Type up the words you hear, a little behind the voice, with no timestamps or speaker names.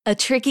A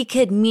Tricky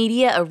Kid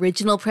Media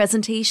original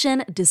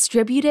presentation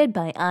distributed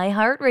by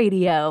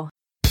iHeartRadio.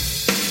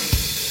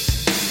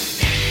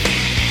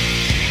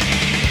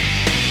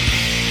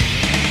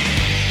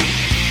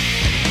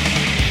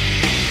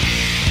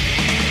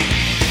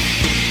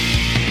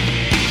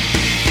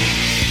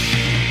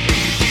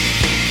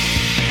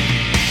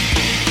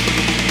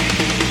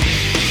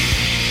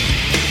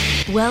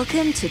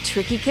 Welcome to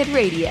Tricky Kid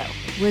Radio,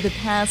 where the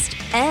past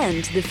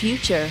and the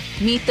future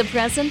meet the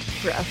present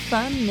for a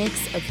fun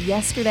mix of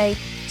yesterday,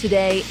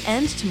 today,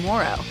 and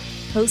tomorrow.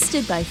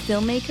 Hosted by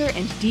filmmaker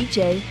and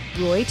DJ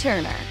Roy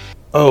Turner.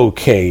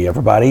 Okay,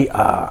 everybody.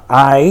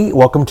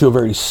 Welcome to a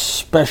very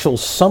special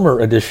summer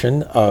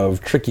edition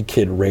of Tricky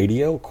Kid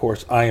Radio. Of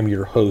course, I am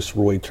your host,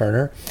 Roy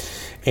Turner.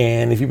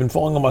 And if you've been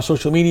following on my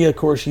social media, of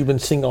course, you've been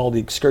seeing all the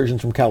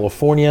excursions from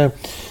California.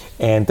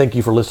 And thank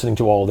you for listening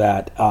to all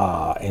that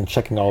and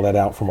checking all that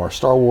out, from our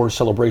Star Wars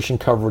Celebration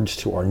coverage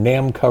to our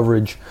NAMM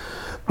coverage,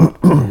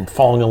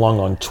 following along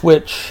on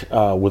Twitch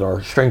with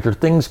our Stranger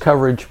Things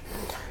coverage.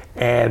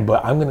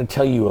 But I'm going to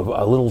tell you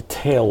a little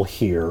tale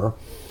here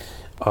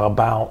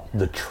about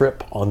the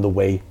trip on the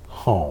way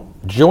home.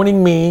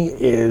 Joining me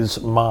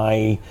is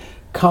my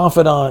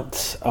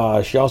confidant.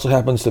 She also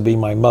happens to be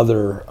my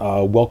mother.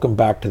 Welcome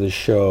back to the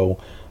show,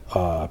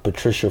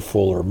 Patricia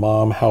Fuller.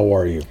 Mom, how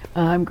are you?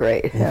 I'm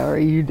great. How are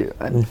you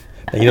doing?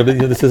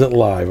 This isn't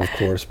live, of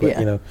course, but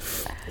Yeah.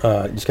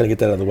 just got to get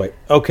that out of the way.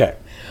 Okay.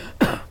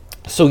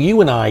 So you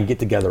and I get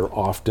together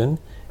often,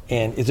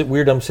 and is it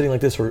weird I'm sitting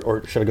like this,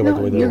 or should I go back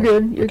the way that you're I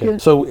good. was? You're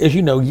good. So as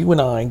you know, you and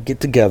I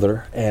get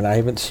together, and I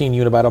haven't seen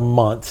you in about a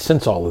month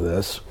since all of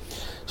this.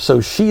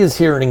 So she is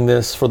hearing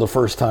this for the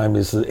first time,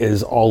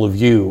 as all of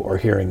you are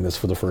hearing this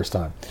for the first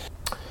time.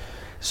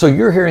 So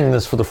you're hearing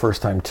this for the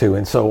first time too,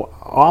 and so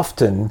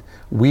often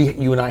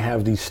you and I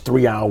have these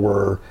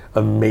 3-hour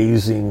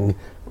amazing,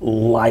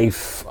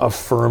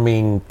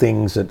 life-affirming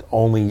things that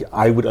only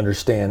I would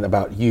understand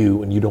about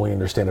you and you'd only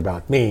understand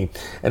about me.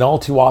 And all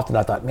too often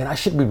I thought, man, I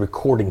should be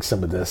recording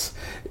some of this,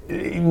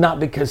 not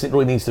because it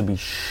really needs to be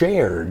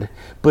shared,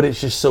 but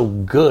it's just so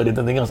good and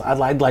everything else.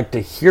 I'd like to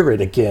hear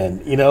it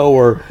again,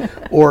 or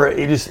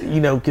it just,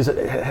 because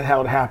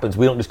how it happens.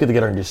 We don't just get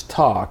together and just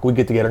talk. We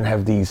get together and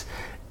have these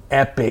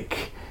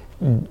epic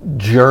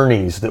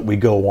journeys that we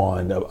go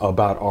on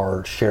about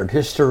our shared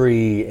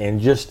history and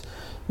just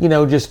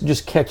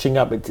catching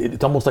up.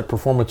 It's almost like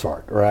performance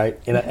art, right?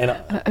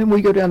 And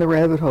we go down the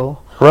rabbit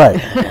hole. Right.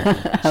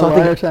 A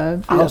lot of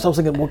times. I was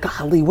thinking, well,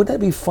 golly, wouldn't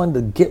that be fun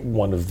to get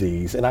one of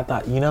these? And I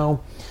thought,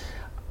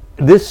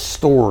 this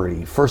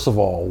story, first of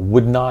all,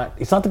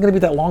 it's not going to be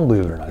that long,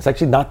 believe it or not. It's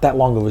actually not that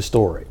long of a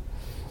story.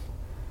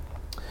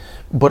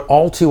 But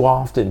all too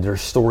often,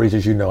 there's stories,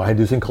 as you know, I do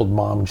this thing called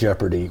Mom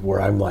Jeopardy,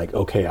 where I'm like,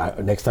 okay,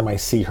 next time I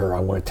see her,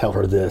 I want to tell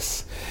her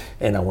this,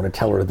 and I want to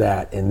tell her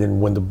that. And then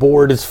when the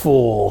board is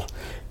full,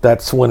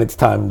 that's when it's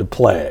time to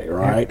play,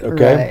 right?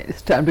 Okay? Right,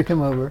 it's time to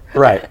come over.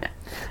 Right.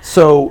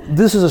 So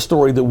this is a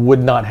story that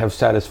would not have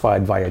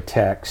satisfied via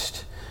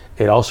text.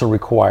 It also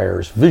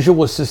requires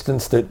visual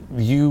assistance that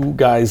you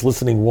guys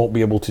listening won't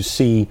be able to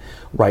see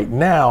right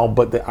now,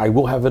 but I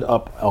will have it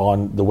up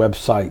on the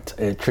website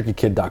at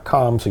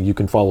trickykid.com so you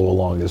can follow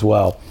along as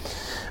well.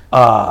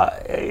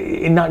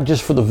 And not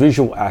just for the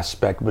visual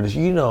aspect, but as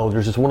you know,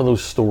 there's just one of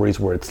those stories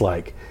where it's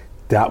like,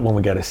 that one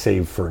we got to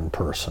save for in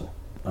person,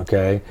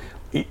 okay?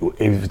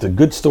 If it's a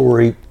good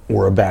story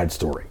or a bad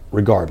story,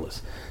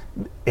 regardless.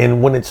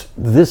 And when it's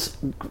this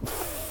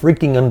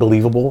freaking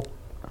unbelievable,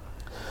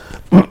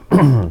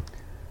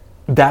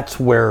 that's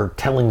where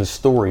telling the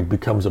story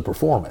becomes a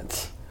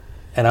performance.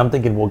 And I'm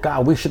thinking, well,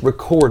 God, we should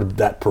record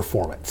that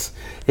performance.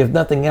 If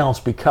nothing else,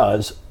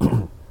 because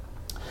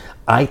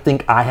I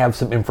think I have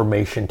some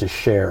information to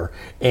share.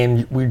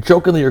 And we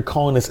jokingly are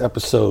calling this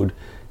episode,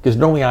 because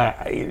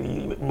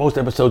normally most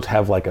episodes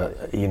have like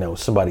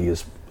somebody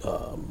is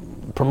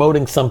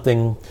promoting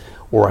something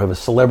or I have a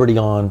celebrity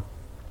on.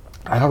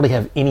 I hardly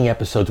have any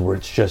episodes where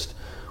it's just,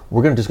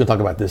 we're just going to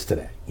talk about this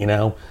today,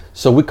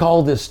 So we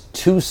call this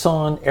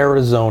Tucson,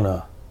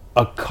 Arizona,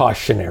 a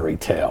cautionary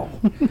tale.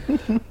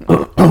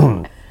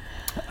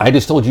 I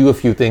just told you a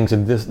few things,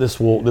 and this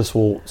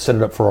will set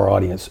it up for our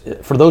audience.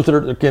 For those that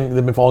have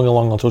been following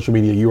along on social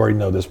media, you already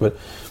know this, but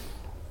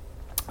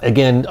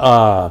again,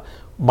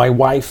 my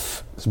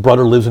wife's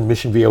brother lives in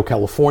Mission Viejo,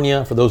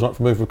 California. For those who aren't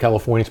familiar with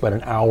California, it's about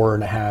an hour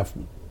and a half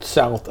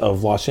south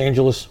of Los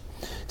Angeles.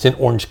 It's in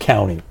Orange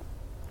County.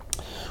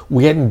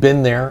 We hadn't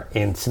been there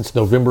since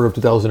November of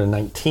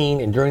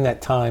 2019, and during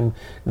that time,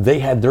 they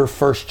had their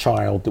first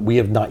child that we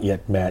have not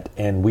yet met,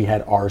 and we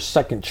had our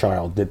second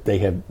child that they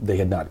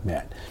had not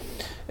met.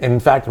 And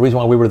in fact, the reason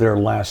why we were there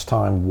last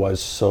time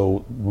was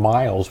so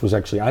Miles was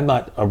actually, I'm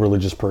not a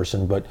religious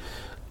person, but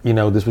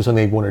this was something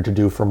they wanted to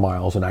do for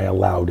Miles, and I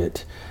allowed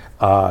it.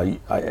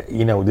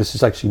 This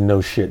is actually no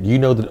shit.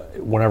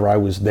 That whenever I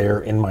was there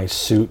in my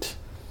suit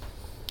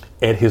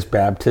at his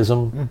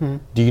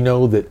baptism, do you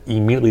know that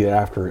immediately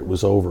after it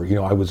was over,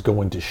 I was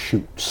going to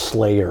shoot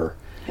Slayer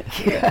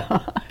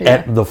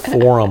at the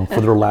Forum for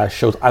their last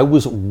shows. I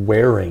was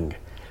wearing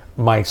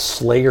my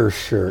Slayer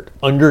shirt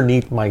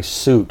underneath my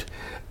suit.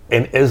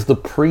 And as the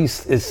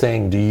priest is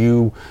saying, do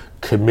you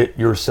commit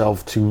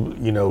yourself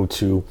to,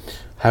 to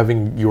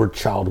having your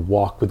child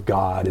walk with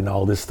God and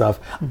all this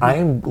stuff? Mm-hmm. I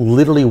am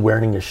literally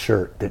wearing a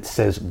shirt that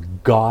says,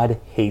 God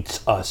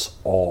hates us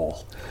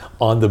all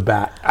on the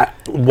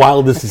back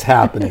while this is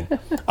happening.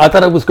 I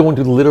thought I was going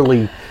to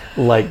literally,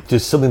 like,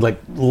 just something like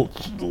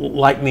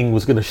lightning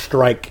was going to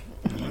strike,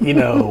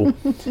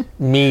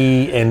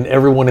 me and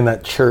everyone in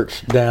that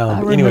church down.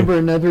 I remember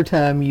another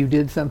time you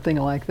did something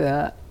like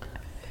that.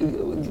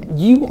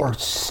 You are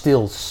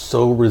still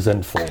so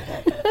resentful.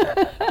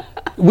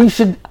 We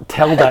should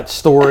tell that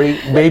story,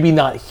 maybe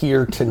not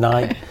here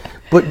tonight,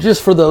 but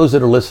just for those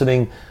that are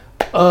listening.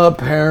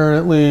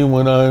 Apparently,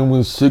 when I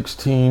was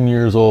 16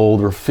 years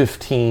old or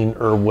 15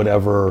 or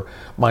whatever,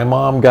 my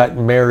mom got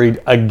married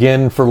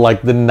again for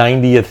like the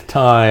 90th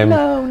time.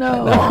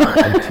 No,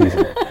 I'm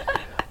teasing.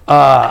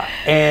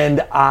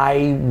 And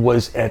I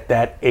was at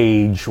that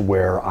age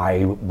where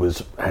I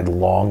had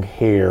long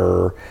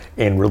hair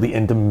and really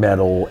into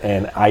metal,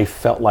 and I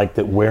felt like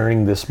that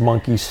wearing this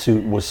monkey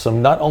suit was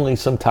not only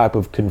some type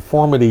of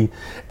conformity,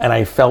 and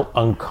I felt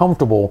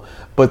uncomfortable,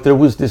 but there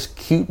was this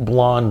cute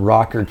blonde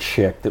rocker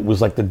chick that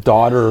was like the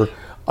daughter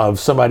of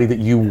somebody that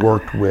you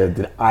worked with,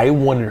 that I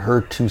wanted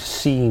her to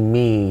see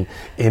me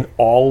in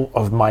all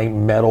of my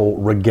metal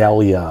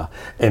regalia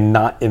and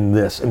not in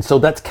this. And so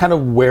that's kind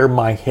of where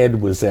my head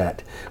was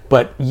at.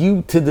 But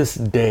you to this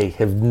day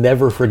have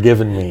never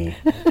forgiven me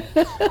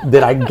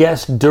that I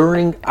guess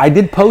I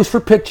did pose for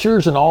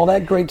pictures and all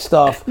that great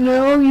stuff.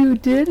 No, you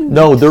didn't.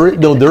 No,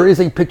 there is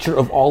a picture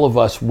of all of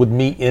us with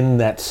me in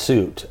that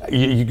suit.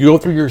 You go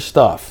through your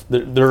stuff.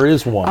 There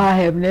is one. I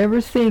have never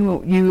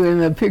seen you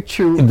in a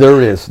picture.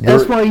 There is.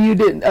 That's why you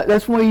didn't.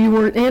 That's why you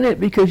weren't in it,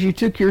 because you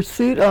took your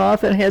suit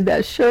off and had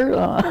that shirt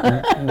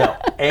on. No,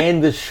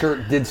 and the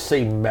shirt did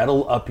say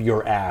 "metal up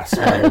your ass."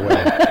 By the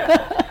way,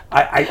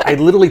 I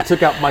literally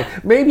took out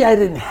maybe I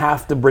didn't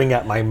have to bring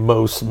out my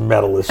most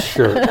metalist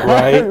shirt,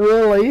 right?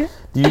 Really?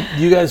 Do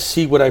you guys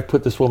see what I've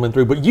put this woman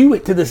through? But you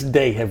to this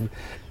day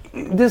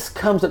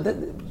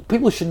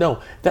people should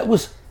know that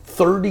was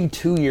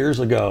 32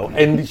 years ago,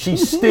 and she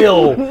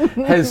still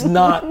has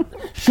not.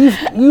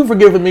 You've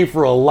forgiven me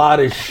for a lot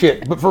of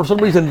shit, but for some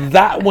reason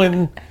that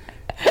one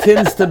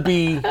tends to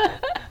be.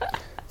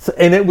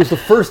 And it was the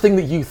first thing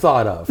that you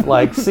thought of.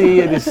 Like, see,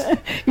 it is.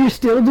 You're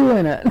still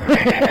doing it.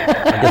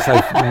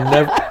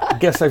 I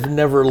guess I've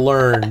never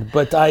learned,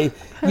 but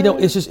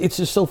it's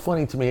just so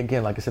funny to me.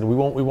 Again, like I said, we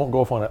won't go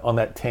off on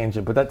that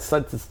tangent, but that's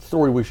a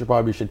story we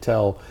should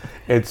tell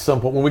at some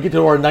point when we get to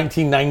our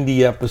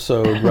 1990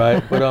 episode,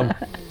 right? But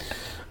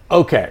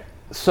okay,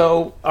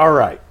 so all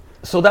right,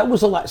 so that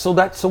was a lot.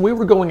 So we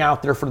were going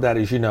out there for that,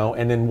 as you know,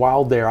 and then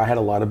while there, I had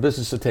a lot of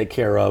business to take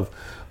care of.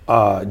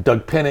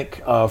 Doug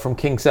Pinnick from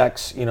King's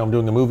X, I'm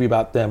doing a movie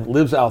about them,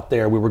 lives out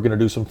there. We were going to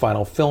do some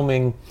final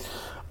filming,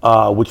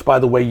 which, by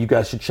the way, you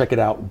guys should check it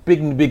out.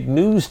 Big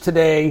news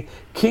today.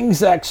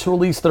 King's X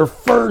released their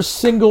first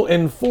single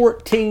in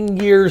 14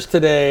 years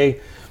today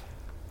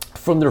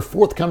from their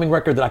forthcoming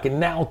record that I can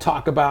now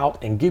talk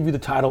about and give you the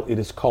title. It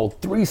is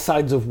called Three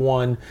Sides of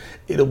One.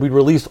 It'll be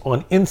released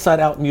on Inside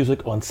Out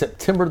Music on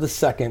September the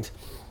 2nd,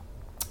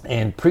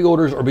 and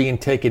pre-orders are being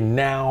taken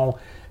now.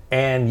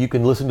 And you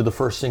can listen to the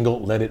first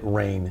single, Let It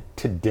Rain,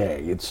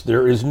 today.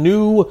 There is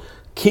new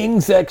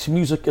King's X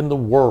music in the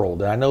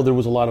world. I know there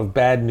was a lot of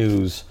bad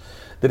news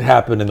that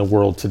happened in the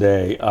world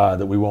today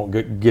that we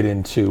won't get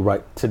into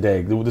right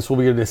today. This will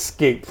be an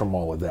escape from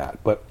all of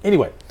that. But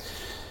anyway,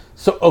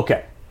 so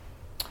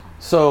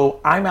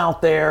I'm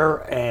out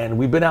there, and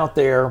we've been out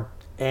there,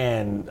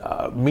 and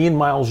me and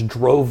Miles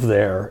drove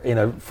there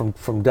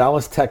from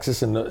Dallas,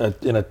 Texas, in a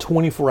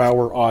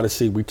 24-hour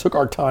odyssey. We took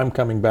our time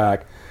coming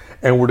back.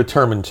 And we're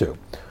determined to.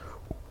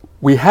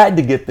 We had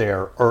to get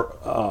there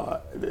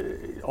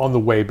on the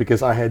way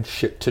because I had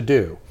shit to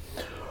do.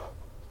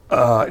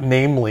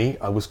 Namely,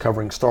 I was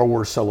covering Star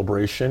Wars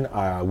Celebration.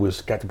 I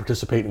got to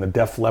participate in the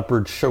Def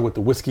Leppard show with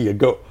the Whiskey A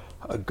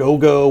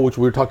Go-Go, which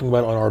we were talking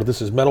about on our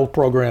This Is Metal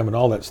program and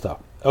all that stuff.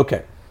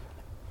 Okay.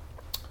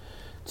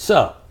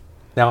 So,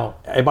 now,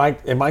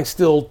 am I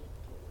still...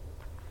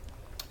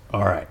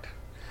 All right.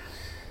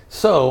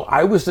 So,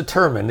 I was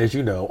determined, as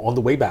you know, on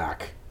the way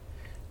back,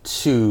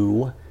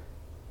 to,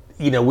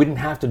 we didn't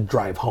have to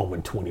drive home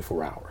in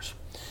 24 hours.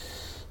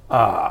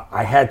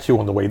 I had to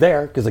on the way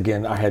there because,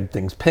 again, I had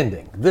things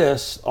pending.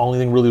 Only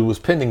thing really was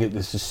pending.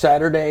 This is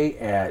Saturday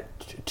at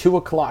 2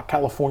 o'clock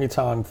California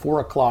time, 4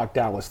 o'clock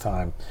Dallas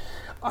time.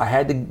 I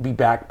had to be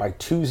back by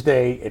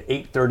Tuesday at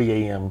 8:30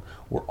 a.m.,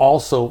 where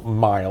also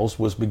Miles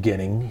was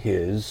beginning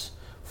his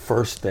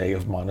first day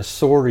of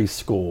Montessori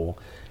school.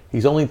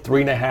 He's only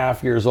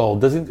 3.5 years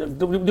old.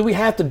 Do we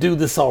have to do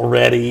this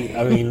already?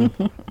 I mean...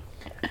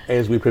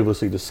 as we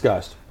previously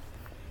discussed.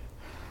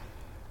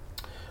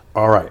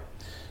 All right.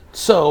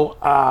 So,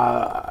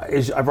 I'm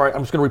just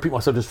going to repeat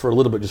myself just for a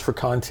little bit, just for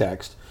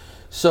context.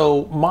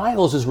 So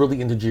Miles is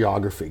really into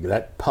geography.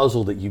 That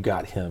puzzle that you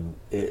got him,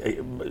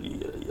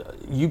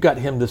 you got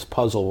him this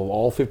puzzle of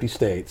all 50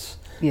 states.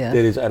 Yes.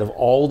 That is out of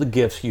all the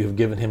gifts you have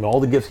given him, all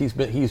the gifts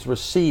he's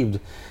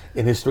received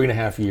in his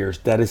 3.5 years.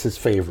 That is his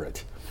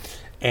favorite,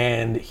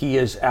 and he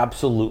is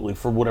absolutely,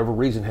 for whatever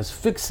reason, has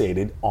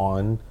fixated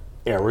on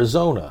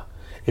Arizona.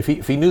 If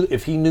he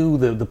knew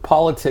the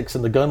politics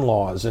and the gun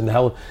laws and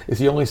how it's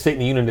the only state in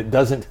the union that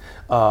doesn't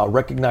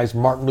recognize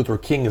Martin Luther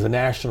King as a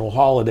national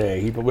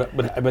holiday,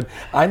 but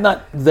I'm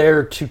not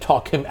there to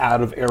talk him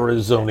out of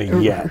Arizona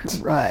yet.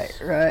 Right.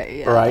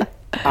 Yeah. Right.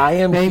 I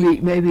am.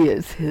 Maybe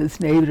it's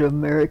his Native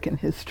American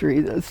history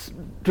that's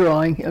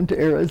drawing him to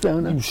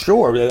Arizona.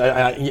 Sure.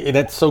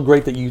 That's so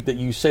great that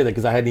you say that,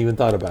 because I hadn't even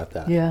thought about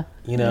that. Yeah.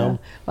 You know.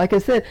 Yeah. Like I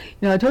said,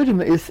 I told you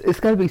it's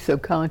got to be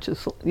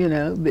subconscious.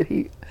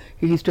 That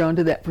he's drawn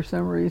to that for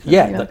some reason.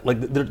 Yeah. Like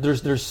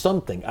there's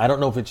something. I don't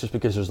know if it's just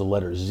because there's the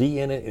letter Z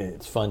in it and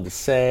it's fun to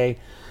say.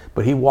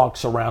 But he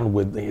walks around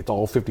with, it's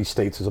all 50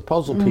 states as a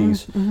puzzle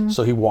piece.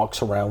 So he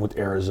walks around with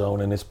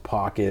Arizona in his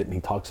pocket, and he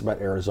talks about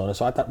Arizona.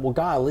 So I thought, well,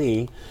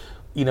 golly,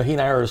 he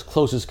and I are as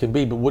close as can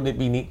be, but wouldn't it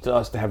be neat to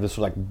us to have this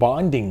like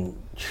bonding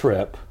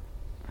trip?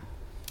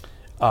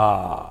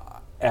 Because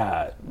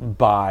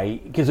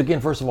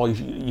again, first of all,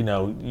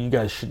 you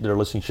guys that are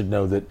listening should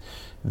know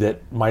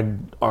that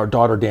our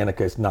daughter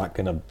Danica is not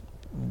going to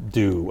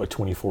do a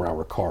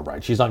 24-hour car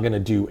ride. She's not going to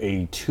do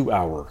a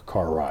 2-hour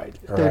car ride.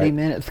 30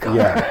 minutes car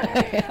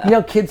ride.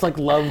 Yeah. Kids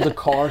love the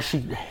car. She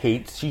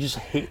hates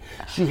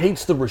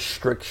the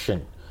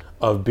restriction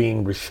of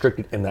being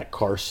restricted in that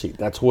car seat.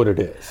 That's what it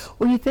is.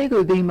 Well, you think it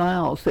would be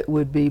Miles that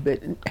would be,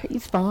 but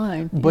he's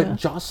fine. But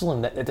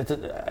Jocelyn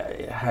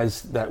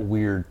has that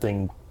weird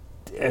thing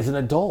as an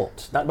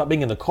adult, not about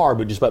being in the car,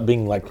 but just about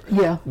being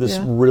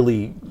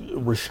really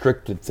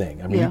restricted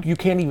thing. I mean, you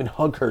can't even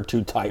hug her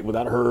too tight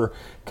without her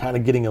kind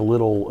of getting a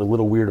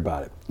little weird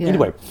about it. Yeah.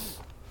 Anyway,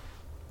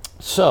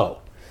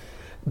 so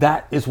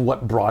that is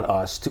what brought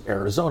us to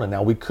Arizona.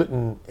 Now we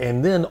couldn't,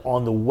 and then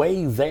on the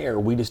way there,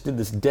 we just did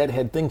this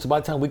deadhead thing. So by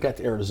the time we got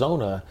to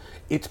Arizona,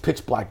 it's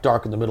pitch black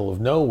dark in the middle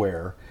of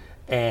nowhere,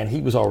 and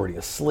he was already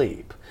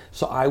asleep.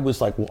 So I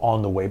was like, well,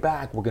 on the way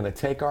back, we're going to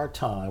take our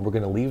time. We're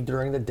going to leave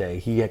during the day.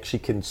 He actually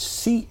can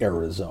see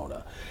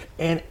Arizona.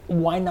 And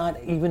why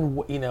not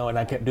even, and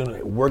I kept doing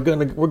it. We're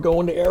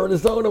going to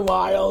Arizona,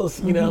 Miles,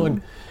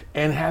 and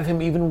have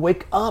him even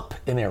wake up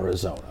in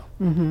Arizona.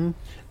 Mm-hmm.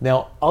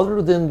 Now,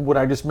 other than what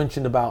I just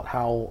mentioned about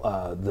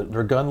how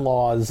their gun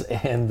laws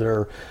and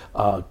their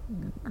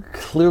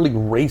clearly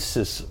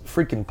racist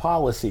freaking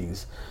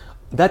policies,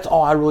 that's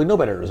all I really know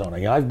about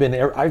Arizona. I've been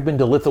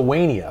to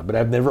Lithuania, but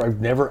I've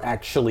never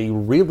actually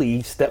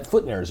really stepped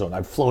foot in Arizona.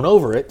 I've flown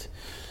over it.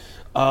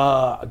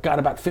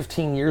 About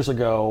 15 years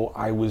ago,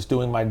 I was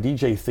doing my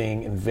DJ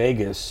thing in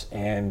Vegas,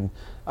 and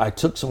I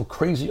took some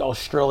crazy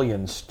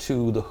Australians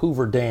to the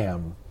Hoover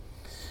Dam,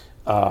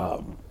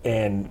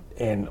 and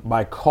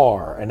my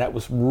car, and that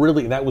was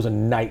a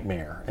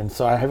nightmare. And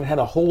so I haven't had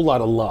a whole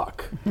lot of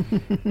luck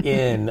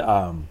in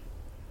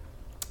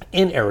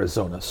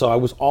Arizona. So I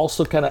was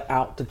also kind of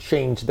out to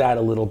change that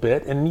a little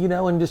bit, and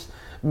and just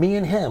me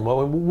and him.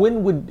 Well,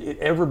 when would it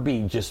ever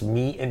be just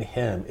me and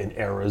him in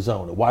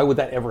Arizona? Why would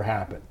that ever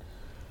happen?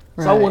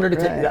 So I wanted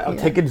to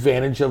take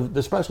advantage of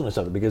the specialness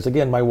of it, because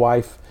again, my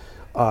wife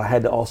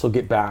had to also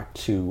get back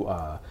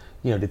to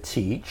to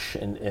teach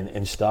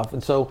and stuff.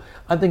 And so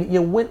I'm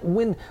thinking,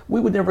 when we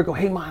would never go,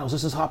 hey Miles,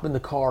 let's just hop in the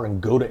car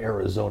and go to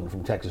Arizona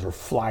from Texas, or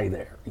fly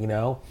there,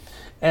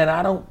 And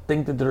I don't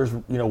think that there's,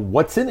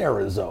 what's in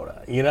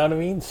Arizona, you know what I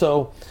mean?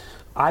 So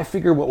I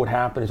figured what would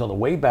happen is on the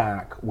way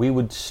back, we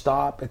would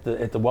stop at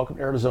the Welcome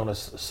to Arizona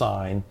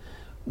sign.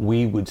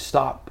 We would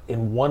stop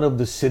in one of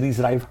the cities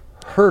that I've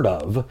heard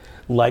of,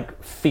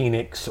 like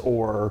Phoenix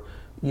or,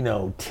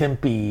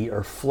 Tempe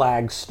or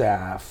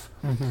Flagstaff.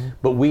 Mm-hmm.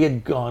 But we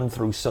had gone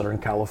through Southern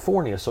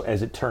California. So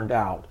as it turned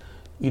out,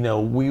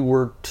 we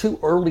were too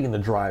early in the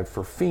drive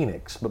for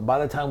Phoenix. But by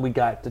the time we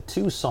got to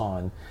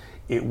Tucson,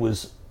 it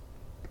was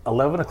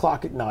 11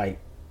 o'clock at night,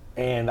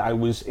 and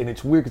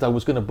it's weird because I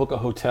was going to book a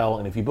hotel,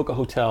 and if you book a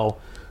hotel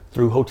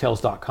through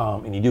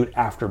hotels.com and you do it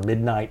after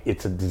midnight,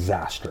 it's a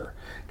disaster,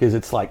 because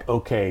it's like,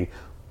 okay,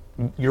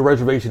 your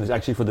reservation is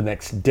actually for the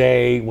next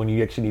day when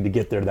you actually need to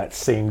get there that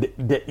same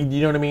day, you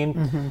know what I mean?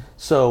 Mm-hmm.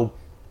 So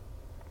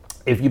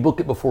if you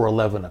book it before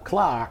 11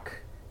 o'clock,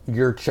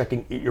 your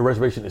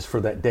reservation is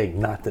for that day,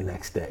 not the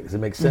next day. Does it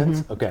make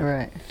sense? Mm-hmm. Okay.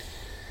 Right.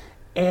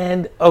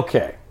 And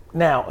okay.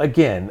 Now,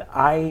 again,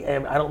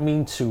 I don't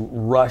mean to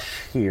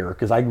rush here,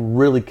 because I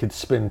really could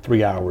spend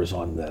 3 hours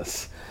on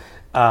this.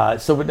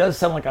 So it does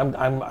sound like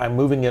I'm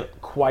moving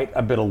it quite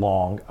a bit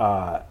along.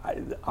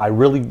 I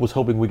really was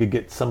hoping we could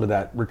get some of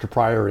that Richard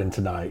Pryor in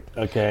tonight.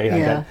 Okay,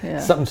 I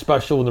got something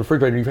special in the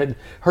refrigerator. You've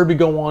heard me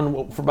go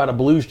on for about a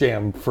blues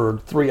jam for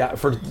 3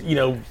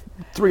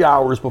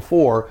 hours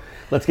before.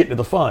 Let's get into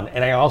the fun.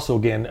 And I also,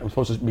 again, I'm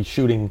supposed to be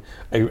shooting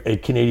a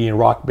Canadian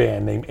rock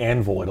band named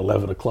Anvil at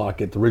 11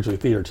 o'clock at the Ridgely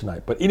Theater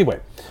tonight. But anyway,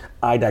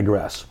 I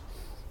digress.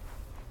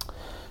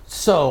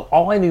 So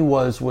all I knew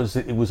was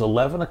that it was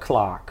 11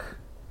 o'clock,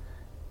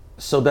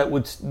 So that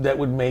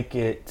would make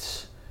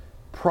it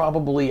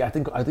probably, I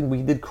think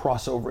we did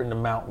cross over into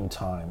mountain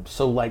time.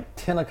 So like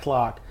 10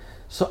 o'clock.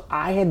 So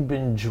I had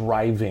been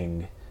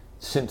driving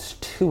since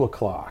 2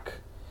 o'clock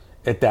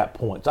at that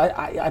point. So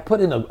I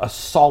put in a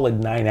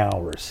solid 9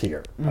 hours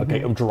here,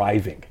 okay, of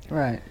driving.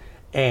 Right.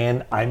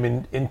 And I'm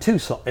in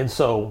Tucson. And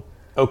so,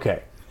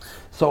 okay.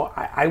 So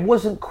I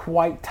wasn't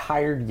quite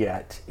tired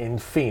yet in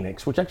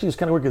Phoenix, which actually is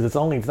kind of weird because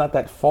it's not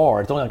that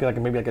far. It's only like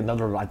maybe like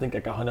another, I think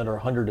like 100 or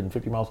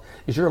 150 miles.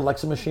 Is your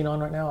Alexa machine on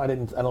right now? I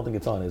don't think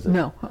it's on, is it?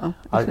 No.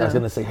 I was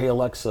going to say, hey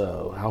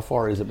Alexa, how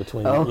far is it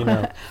between, you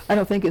know? I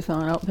don't think it's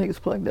on. I don't think it's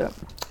plugged up.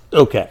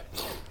 Okay.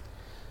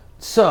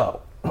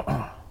 So,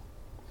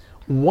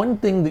 one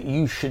thing that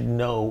you should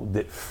know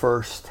that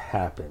first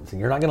happens, and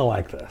you're not going to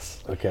like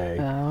this, okay?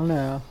 I don't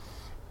know.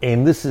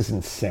 And this is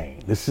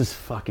insane. This is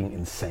fucking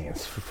insane.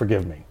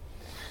 Forgive me.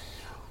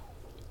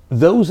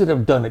 Those that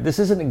have done it, this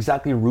isn't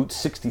exactly Route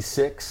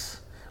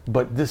 66,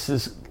 but this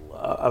is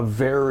a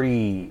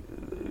very,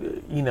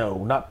 you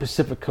know, not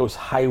Pacific Coast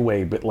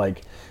Highway, but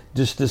like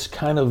just this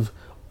kind of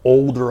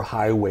older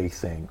highway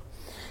thing.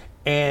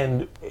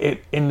 And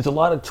there's a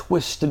lot of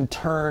twists and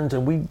turns,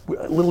 and we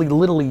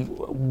literally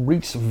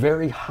reached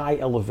very high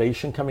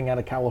elevation coming out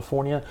of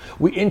California.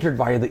 We entered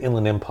via the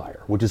Inland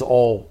Empire, which is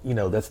all, you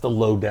know, that's the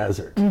low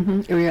desert.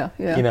 Mm-hmm.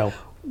 Yeah. You know,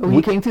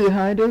 we came through the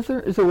high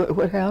desert. Is that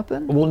what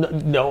happened? Well,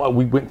 no,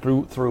 we went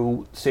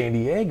through San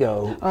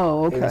Diego.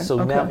 Oh, okay. And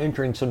so now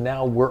entering, so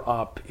now we're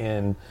up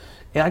in,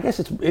 and I guess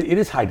it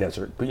is high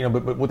desert, but you know,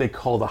 but what they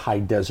call the high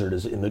desert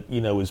is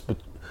is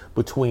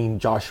between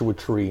Joshua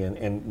Tree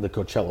and the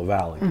Coachella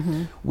Valley.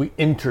 Mm-hmm. We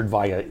entered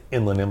via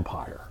Inland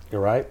Empire.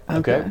 You're right?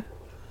 Okay.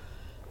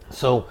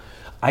 So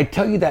I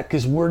tell you that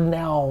because we're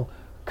now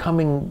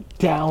coming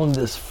down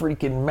this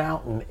freaking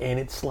mountain, and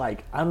it's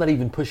like I'm not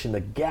even pushing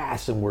the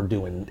gas, and we're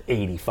doing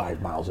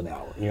 85 miles an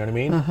hour. You know what I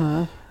mean?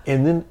 Uh-huh.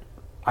 And then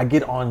I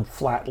get on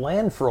flat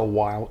land for a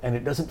while, and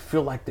it doesn't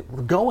feel like that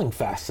we're going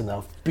fast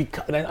enough.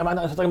 Because I'm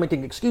not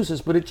making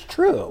excuses, but it's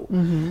true.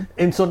 Mm-hmm.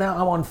 And so now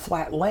I'm on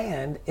flat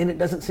land, and it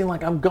doesn't seem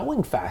like I'm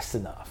going fast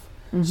enough.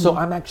 Mm-hmm. So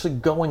I'm actually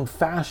going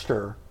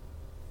faster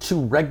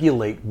to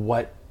regulate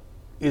what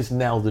is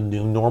now the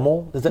new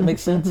normal. Does that make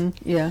sense?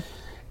 Mm-hmm. Yeah.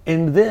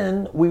 And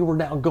then we were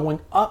now going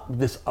up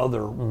this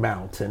other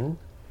mountain,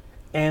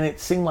 and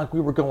it seemed like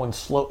we were going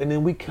slow, and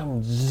then we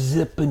come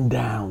zipping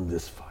down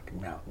this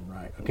fucking mountain,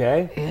 right?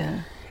 Okay?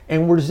 Yeah.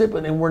 And we're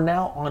zipping, and we're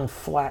now on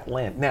flat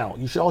land. Now,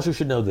 you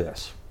should know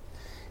this.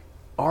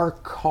 Our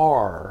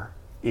car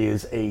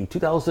is a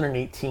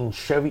 2018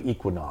 Chevy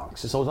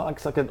Equinox, so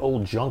it's like an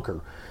old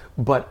junker.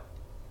 But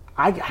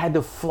I had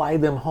to fly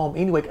them home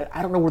anyway.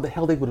 I don't know where the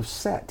hell they would have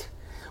set.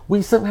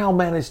 We somehow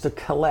managed to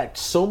collect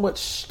so much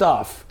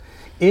stuff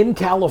in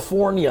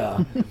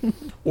California,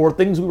 or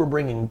things we were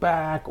bringing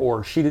back,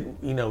 or she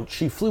didn't,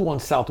 she flew on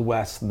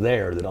Southwest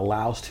there that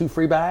allows 2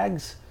 free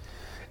bags.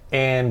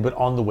 But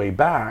on the way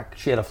back,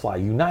 she had to fly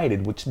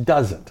United, which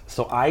doesn't.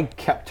 So I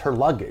kept her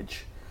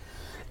luggage.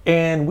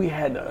 And we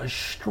had a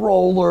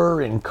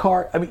stroller and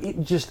cart. I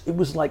mean, it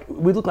was like,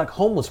 we looked like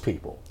homeless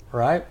people,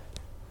 right?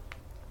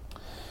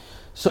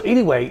 So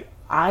anyway,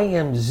 I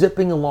am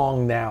zipping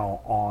along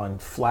now on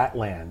flat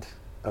land,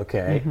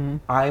 okay? Mm-hmm.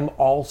 I'm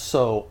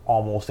also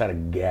almost out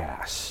of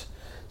gas.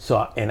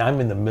 And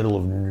I'm in the middle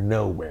of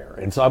nowhere.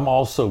 And so I'm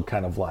also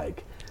kind of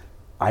like,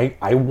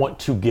 I want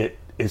to get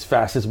as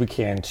fast as we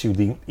can to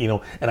the,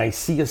 and I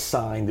see a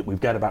sign that we've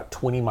got about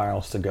 20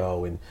 miles to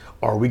go, and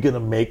are we going to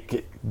make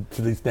it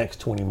to these next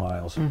 20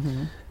 miles?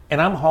 Mm-hmm.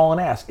 And I'm hauling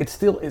ass. It's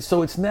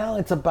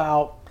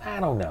about, I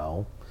don't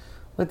know,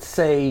 let's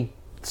say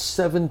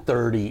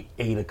 7:30,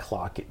 8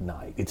 o'clock at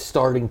night. It's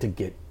starting to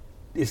get,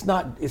 it's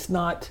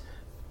not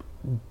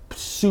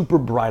super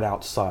bright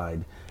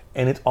outside,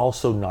 and it's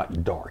also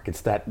not dark.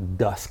 It's that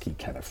dusky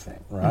kind of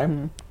thing, right?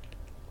 Mm-hmm.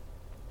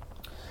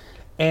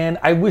 And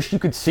I wish you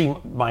could see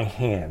my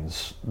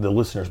hands, the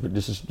listeners, but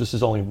this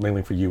is only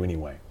mainly for you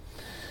anyway.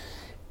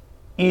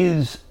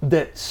 Is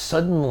that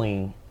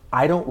suddenly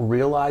I don't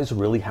realize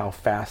really how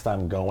fast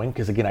I'm going,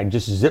 because again, I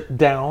just zipped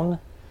down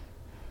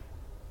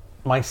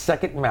my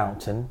second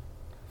mountain.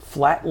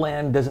 Flat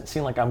land doesn't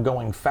seem like I'm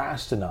going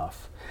fast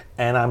enough,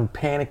 and I'm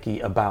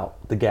panicky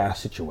about the gas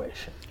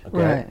situation.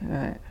 Okay?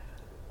 Right.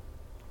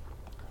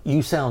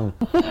 You sound...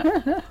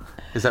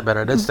 Is that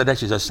better? That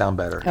actually does sound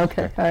better.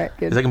 Okay. All right,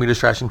 good. Is that going to be a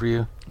distraction for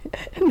you?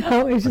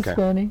 No, it's just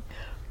funny.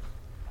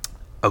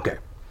 Okay.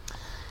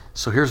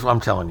 So here's what I'm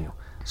telling you.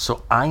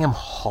 So I am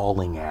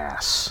hauling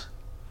ass.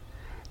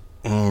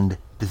 And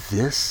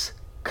this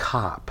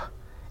cop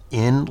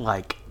in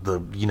like the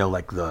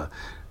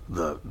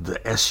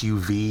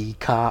SUV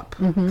cop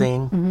thing.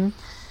 Mm-hmm.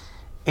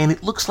 And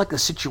it looks like a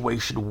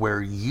situation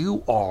where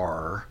you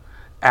are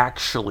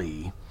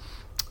actually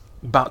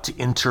about to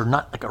enter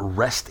not like a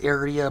rest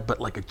area, but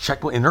like a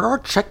checkpoint. And there are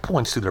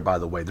checkpoints through there, by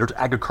the way. There's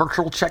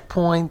agricultural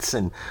checkpoints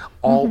and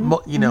all,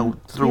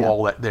 through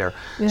all that there.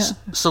 Yeah.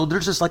 So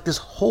there's just like this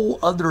whole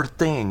other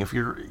thing. If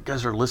you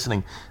guys are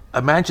listening,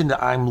 imagine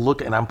that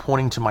I'm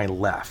pointing to my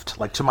left.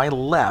 Like to my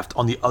left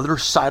on the other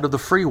side of the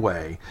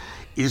freeway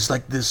is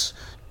like this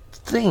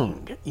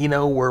thing,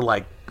 where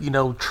like,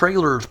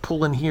 trailers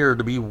pull in here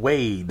to be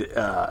weighed,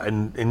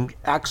 and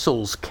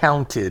axles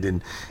counted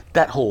and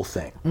that whole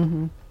thing.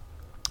 Mm-hmm.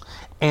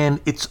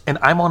 And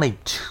I'm on a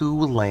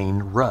 2-lane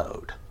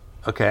road,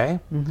 okay?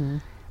 Mm-hmm.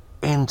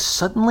 And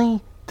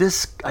suddenly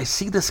I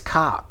see this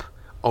cop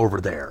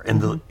over there in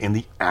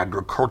the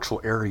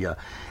agricultural area,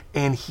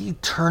 and he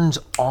turns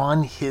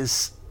on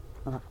his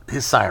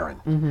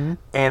siren, mm-hmm.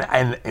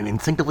 and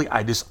instinctively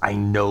I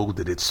know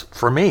that it's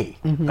for me,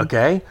 mm-hmm.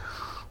 okay?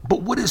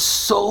 But what is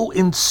so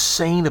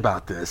insane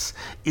about this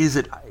is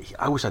that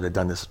I wish I'd have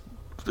done this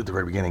at the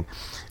very beginning.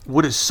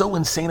 What is so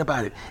insane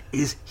about it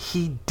is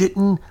he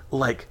didn't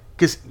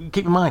because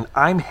keep in mind,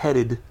 I'm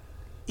headed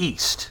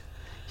east.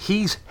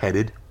 He's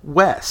headed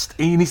west.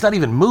 And he's not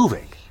even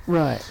moving.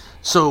 Right.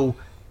 So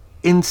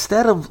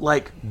instead of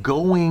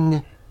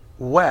going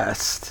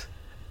west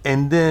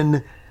and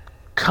then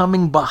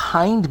coming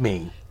behind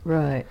me,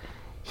 right,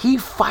 he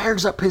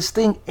fires up his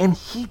thing and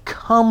he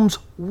comes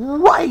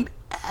right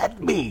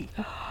at me.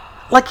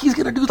 Like he's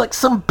going to do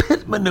some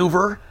pit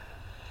maneuver.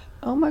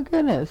 Oh my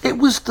goodness. It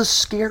was the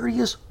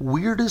scariest,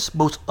 weirdest,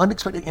 most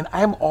unexpected, and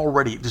I'm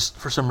already, just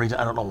for some reason,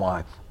 I don't know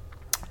why,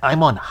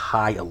 I'm on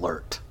high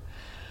alert.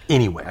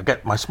 Anyway, I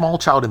got my small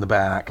child in the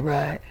back.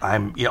 Right.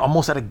 I'm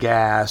almost out of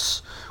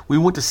gas. We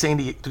went to San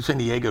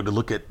Diego to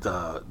look at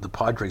the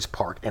Padres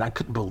Park, and I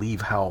couldn't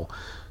believe how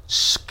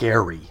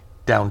scary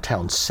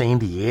downtown San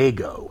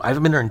Diego. I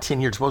haven't been there in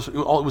 10 years. It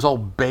was all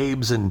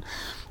babes and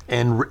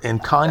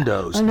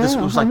condos. This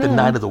was like the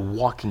night of the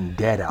Walking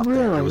Dead out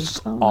there. It was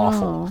just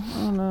awful. No.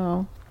 Oh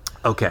no.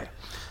 Okay,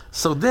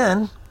 so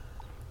then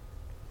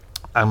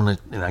I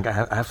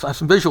have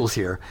some visuals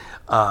here.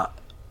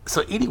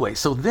 So anyway,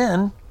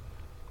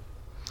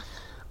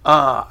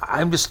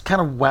 I'm just kind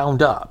of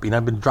wound up.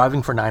 I've been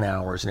driving for 9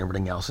 hours and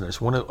everything else, and I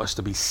just want us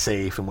to be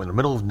safe. And we're in the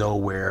middle of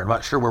nowhere. I'm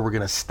not sure where we're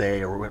going to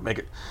stay or we're going to make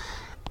it.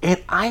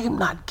 And I am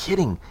not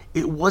kidding.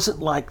 It wasn't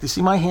like, you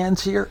see my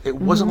hands here? It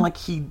wasn't mm-hmm. like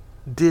he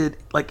did,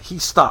 he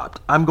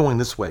stopped. I'm going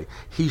this way.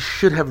 He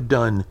should have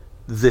done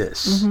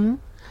this. Mm-hmm.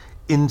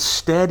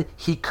 Instead,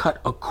 he cut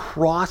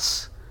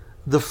across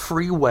the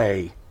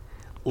freeway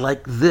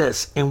like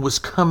this and was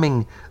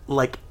coming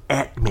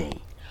at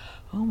me.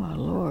 Oh my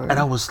Lord. And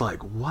I was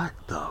like, what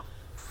the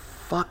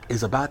fuck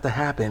is about to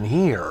happen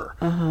here?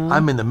 Uh-huh.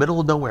 I'm in the middle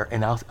of nowhere,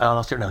 and I'll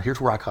start now.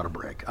 Here's where I caught a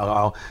break.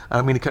 I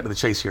don't mean to cut to the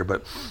chase here,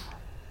 but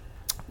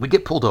we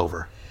get pulled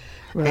over.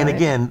 Right. And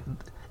again,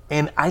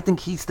 and I think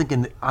he's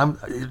thinking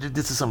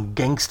this is some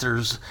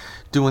gangsters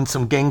doing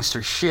some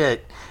gangster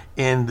shit,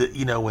 and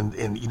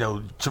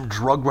some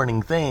drug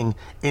running thing.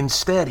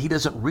 Instead, he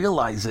doesn't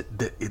realize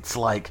that it's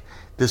like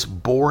this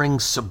boring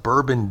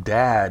suburban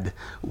dad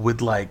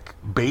with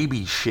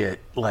baby shit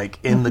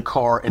in the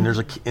car, and there's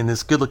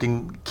this good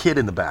looking kid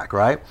in the back,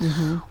 right?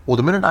 Mm-hmm. Well,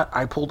 the minute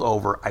I pulled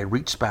over, I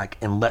reached back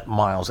and let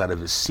Miles out of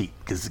his seat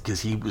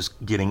because he was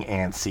getting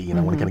antsy, and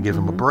I want to kind of give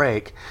him a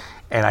break.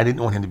 And I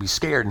didn't want him to be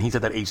scared. And he's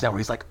at that age now where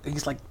he's like,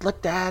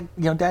 look, Dad,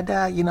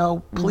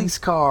 Dad, police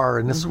car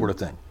and this sort of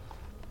thing.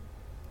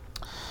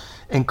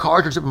 And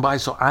cars are zipping by,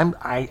 so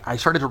I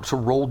started to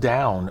roll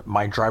down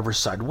my driver's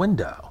side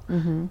window,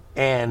 mm-hmm.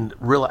 and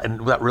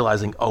without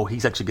realizing,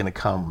 he's actually going to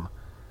come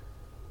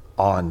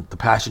on the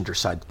passenger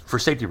side for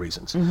safety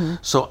reasons. Mm-hmm.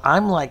 So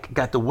I'm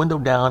got the window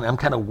down, and I'm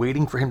kind of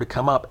waiting for him to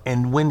come up.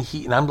 And when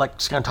and I'm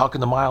just kind of talking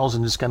to Miles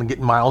and just kind of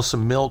getting Miles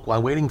some milk while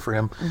I'm waiting for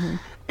him, mm-hmm.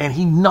 and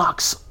he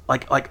knocks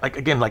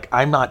again,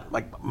 I'm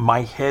not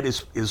my head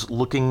is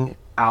looking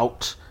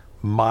out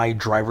my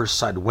driver's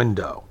side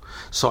window,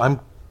 so I'm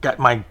got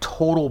my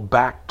total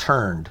back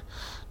turned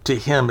to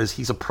him as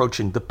he's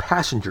approaching the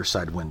passenger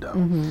side window,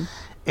 mm-hmm.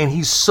 and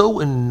he's so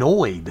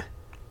annoyed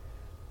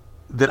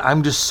that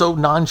I'm just so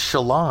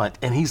nonchalant,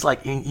 and he's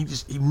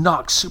he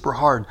knocks super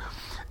hard,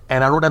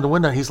 and I roll down the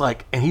window, and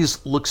he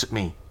just looks at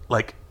me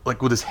like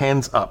with his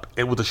hands up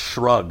and with a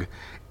shrug,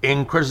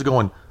 and Chris is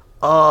going,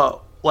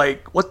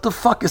 what the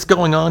fuck is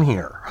going on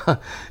here?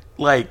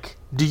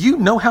 Do you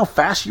know how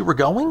fast you were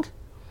going?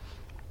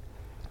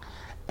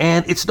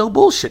 And it's no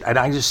bullshit. And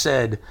I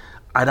said,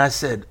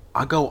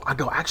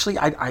 actually,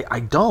 I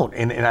don't.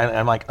 And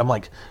I'm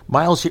like,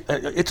 Miles,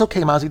 it's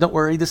okay, Miles, don't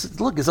worry.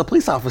 Look, it's a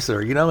police officer,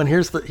 and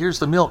here's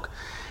the milk.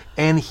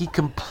 And he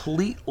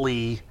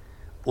completely,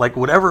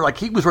 whatever,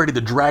 he was ready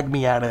to drag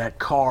me out of that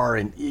car,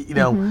 and,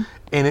 mm-hmm.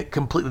 and it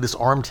completely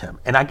disarmed him.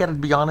 And I got to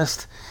be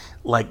honest,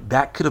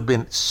 that could have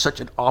been such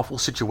an awful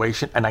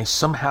situation, and I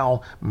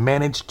somehow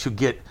managed to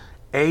get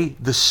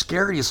the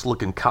scariest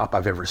looking cop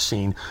I've ever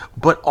seen,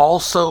 but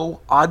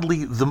also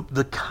oddly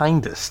the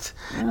kindest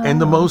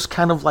and the most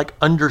kind of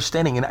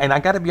understanding. And I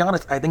got to be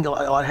honest, I think a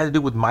lot had to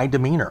do with my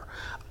demeanor.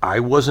 I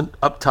wasn't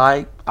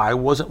uptight. I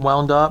wasn't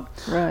wound up.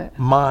 Right.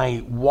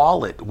 My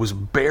wallet was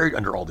buried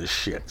under all this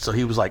shit. So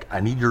he was like,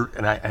 "I need your,"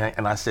 and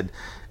I said,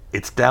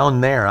 "It's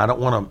down there. I don't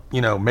want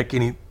to, make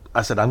any."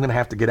 I said, "I'm going to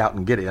have to get out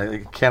and get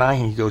it. Can I?"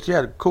 And he goes,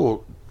 "Yeah,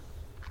 cool."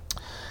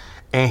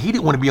 And he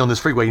didn't want to be on this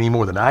freeway any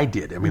more than I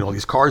did. I mean, all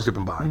these cars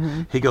zipping by.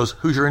 Mm-hmm. He goes,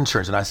 "Who's your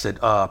insurance?" And I said,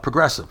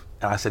 "Progressive."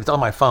 And I said, "It's on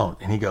my phone."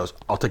 And he goes,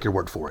 "I'll take your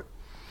word for it."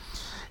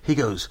 He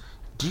goes,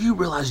 do you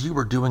realize you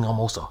were doing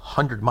almost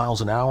 100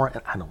 miles an hour?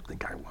 And I don't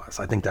think I was.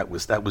 I think that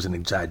was an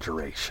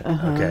exaggeration.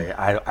 Okay,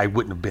 I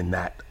wouldn't have been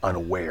that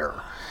unaware.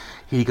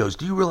 He goes,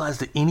 do you realize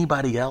that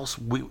anybody else,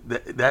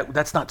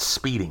 that's not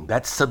speeding.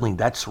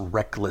 That's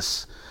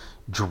reckless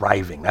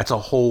driving. That's a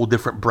whole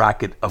different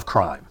bracket of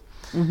crime.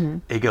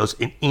 He goes,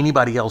 and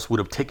anybody else would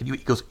have taken you.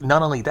 He goes,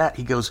 not only that,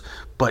 he goes,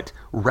 but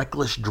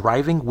reckless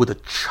driving with a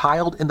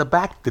child in the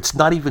back that's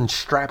not even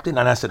strapped in.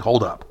 And I said,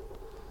 hold up.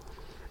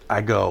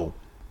 I go,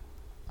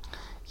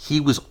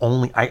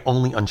 I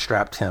only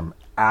unstrapped him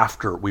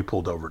after we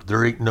pulled over.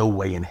 There ain't no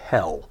way in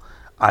hell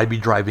I'd be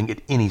driving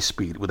at any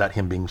speed without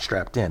him being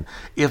strapped in.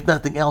 If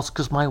nothing else,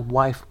 because my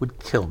wife would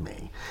kill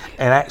me.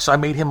 And so I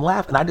made him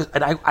laugh. And I you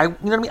know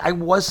what I mean? I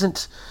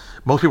wasn't,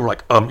 most people were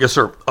like, yes,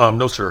 sir.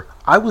 No, sir.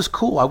 I was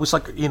cool. I was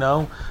like,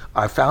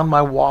 I found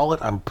my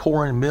wallet. I'm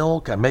pouring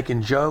milk. I'm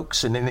making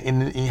jokes. And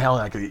how,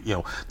 like,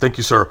 thank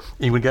you, sir.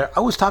 I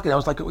was talking. I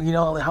was like, how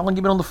long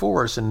you been on the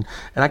force? And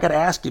I got to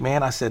ask you,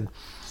 man. I said,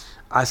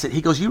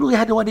 he goes, you really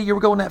had no idea you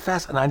were going that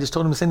fast? And I just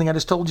told him the same thing I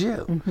just told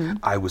you.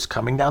 I was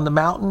coming down the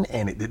mountain,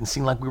 and it didn't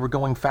seem like we were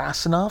going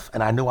fast enough.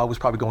 And I knew I was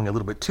probably going a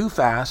little bit too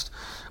fast.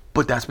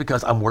 But that's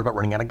because I'm worried about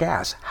running out of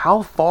gas.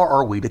 How far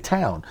are we to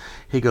town?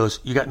 He goes,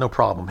 you got no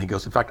problem. He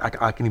goes, in fact,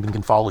 I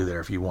can follow you there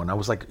if you want. I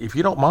was like, if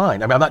you don't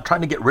mind. I mean, I'm not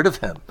trying to get rid of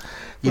him,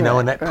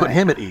 and that put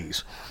him at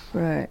ease.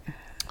 Right.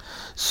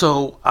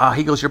 So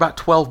he goes, you're about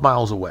 12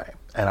 miles away.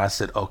 And I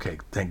said, okay,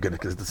 thank goodness,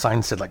 because the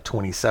sign said like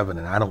 27,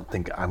 and I don't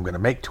think I'm going to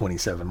make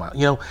 27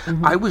 miles.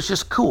 I was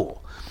just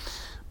cool.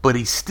 But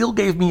he still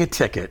gave me a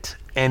ticket,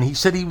 and he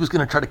said he was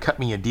going to try to cut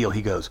me a deal.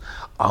 He goes,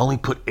 I only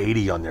put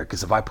 80 on there,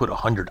 because if I put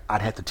 100,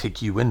 I'd have to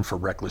take you in for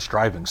reckless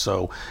driving.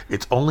 So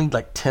it's only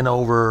like 10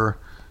 over,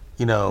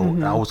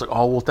 And I was like,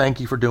 oh, well,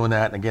 thank you for doing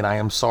that. And again, I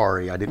am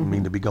sorry. I didn't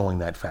mean to be going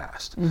that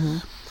fast.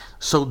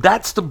 So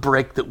that's the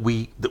break that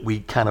we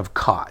kind of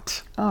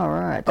caught. All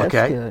right. That's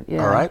good.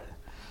 Yeah. All right.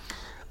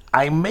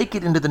 I make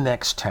it into the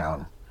next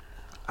town.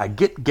 I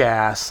get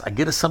gas. I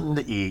get us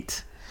something to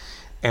eat,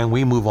 and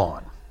we move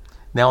on.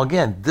 Now,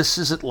 again, this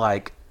is at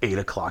like 8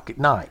 o'clock at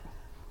night.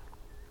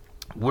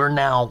 We're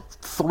now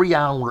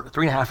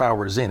 3.5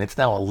 hours in. It's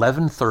now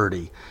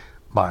 11:30.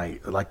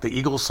 Like the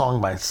Eagles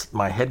song,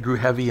 my head grew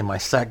heavy and my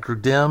sack grew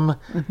dim.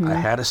 I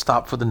had to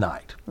stop for the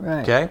night.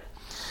 Right. Okay.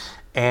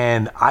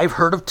 And I've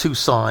heard of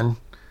Tucson.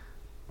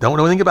 Don't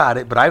know anything about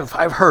it, but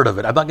I've heard of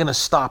it. I'm not going to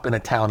stop in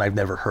a town I've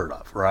never heard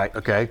of, right?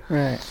 Okay?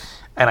 Right.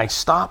 And I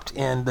stopped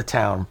in the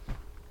town,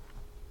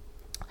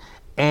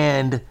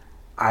 and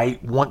I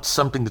want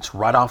something that's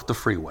right off the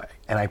freeway.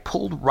 And I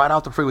pulled right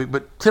off the freeway,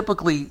 but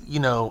typically,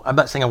 I'm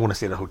not saying I want to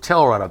stay at a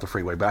hotel right off the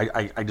freeway, but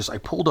I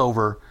pulled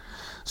over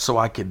so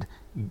I could,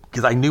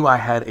 because I knew I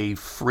had a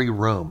free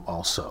room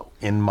also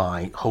in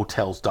my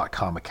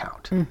Hotels.com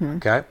account.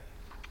 Okay?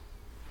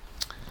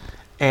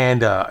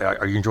 And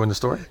are you enjoying the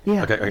story?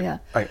 Yeah. Okay. Yeah.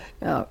 All right.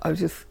 No,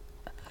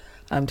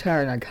 I'm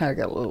tired, and I kind of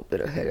got a little bit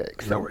of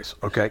headache. So no worries.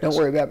 Okay. Don't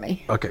worry about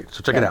me. Okay.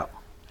 So check it out.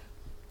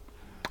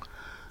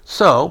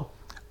 So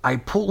I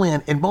pull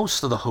in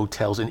most of the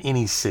hotels in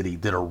any city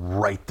that are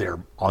right there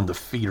on the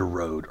feeder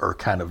road are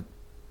kind of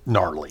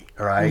gnarly.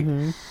 All right.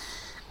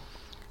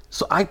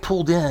 So I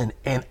pulled in,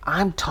 and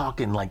I'm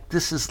talking like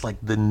this is like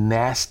the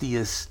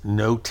nastiest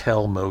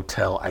no-tell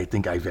motel I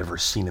think I've ever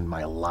seen in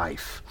my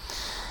life.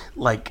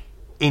 Like,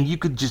 and you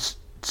could just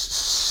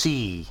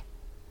see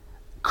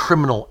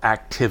criminal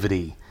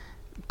activity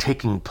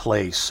taking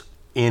place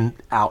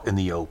out in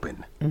the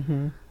open.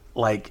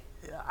 Like,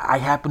 I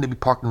happened to be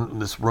parked in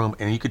this room,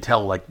 and you could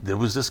tell, like, there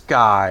was this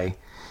guy,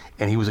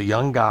 and he was a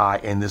young guy,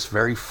 and this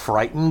very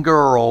frightened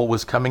girl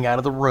was coming out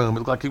of the room.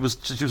 It looked like she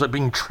was like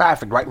being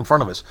trafficked right in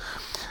front of us.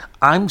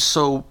 I'm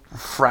so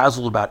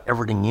frazzled about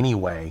everything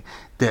anyway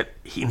that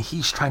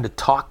he's trying to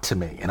talk to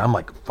me, and I'm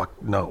like,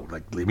 fuck no,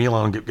 like, leave me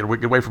alone, get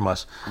away from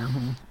us.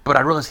 But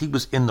I realized he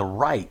was in the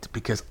right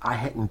because I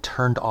hadn't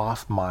turned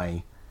off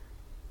my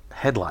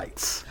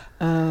headlights.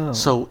 Oh.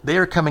 So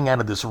they're coming out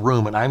of this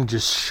room, and I'm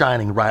just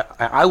shining right.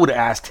 I would have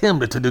asked him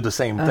to do the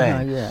same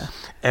thing. Yeah.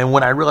 And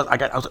when I realized,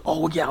 I was like,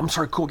 oh yeah, I'm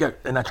sorry, cool, yeah,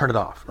 and I turned it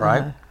off,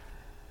 right?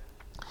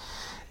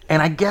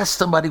 And I guess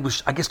there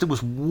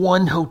was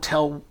one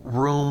hotel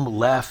room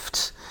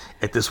left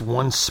at this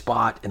one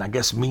spot, and I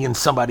guess me and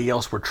somebody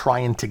else were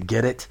trying to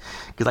get it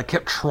because I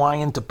kept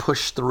trying to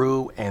push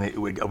through, and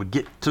I would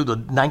get to the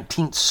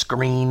 19th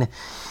screen,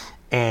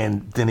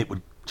 and then it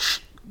would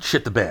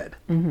shit the bed,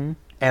 and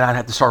I'd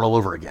have to start all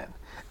over again.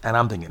 And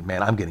I'm thinking,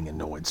 man, I'm getting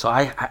annoyed. So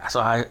I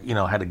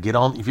had to get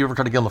on. If you ever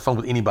try to get on the phone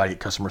with anybody at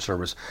customer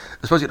service,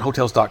 especially at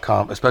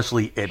Hotels.com,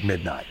 especially at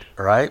midnight,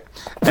 all right?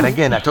 And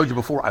again, I told you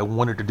before, I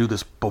wanted to do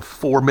this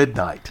before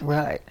midnight.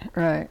 Right.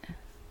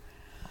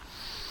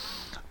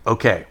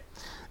 Okay,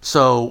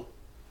 so,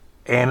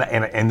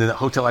 and the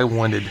hotel I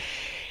wanted,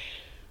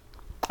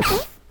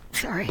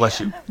 Sorry. bless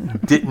you,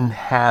 didn't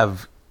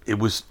have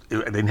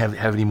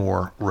any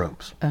more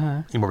rooms,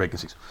 any more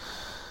vacancies.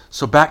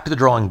 So back to the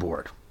drawing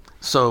board.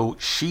 So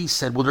she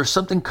said, well, there's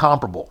something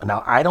comparable.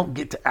 Now, I don't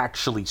get to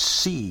actually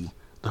see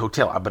the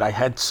hotel, but I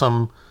had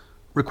some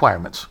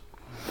requirements.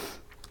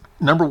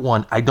 number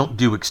one, I don't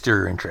do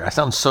exterior entry. I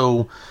sound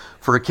so,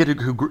 for a kid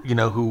who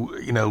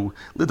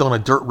lived on a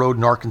dirt road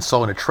in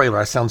Arkansas in a trailer,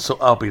 I sound so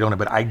uppity on it,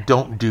 but I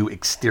don't do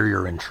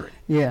exterior entry.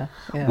 Yeah.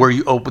 Where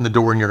you open the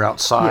door and you're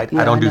outside.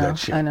 I don't do that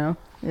shit. I know.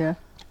 Yeah.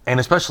 And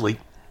especially,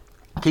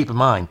 keep in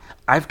mind,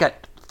 I've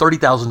got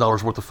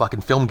 $30,000 worth of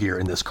fucking film gear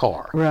in this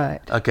car.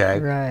 Right. Okay.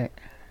 Right.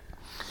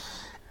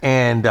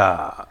 And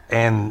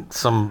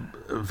some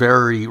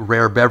very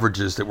rare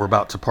beverages that we're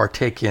about to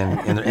partake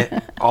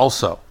in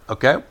also.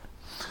 Okay.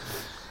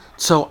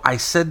 So I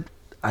said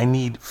I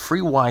need free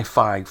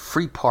Wi-Fi,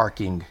 free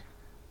parking,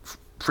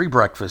 free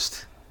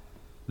breakfast,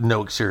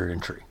 no exterior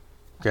entry.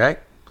 Okay.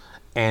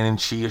 And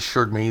she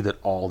assured me that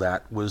all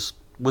that was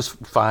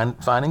fine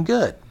and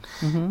good.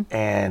 Mm-hmm.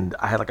 And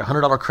I had like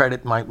 $100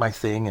 credit my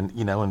thing, and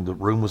and the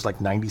room was like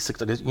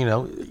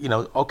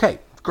 $96. Okay,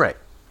 great,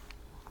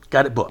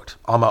 got it booked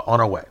on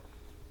our way.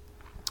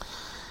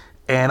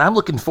 And I'm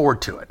looking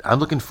forward to it. I'm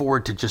looking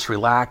forward to just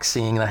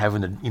relaxing and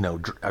having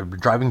to I've been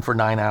driving for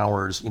 9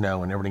 hours, and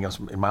everything else.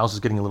 And Miles is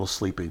getting a little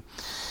sleepy.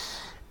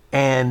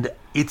 And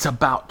it's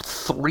about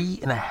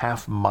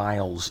 3.5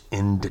 miles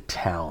into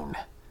town,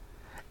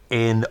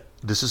 and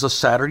this is a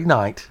Saturday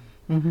night.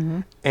 Mm-hmm.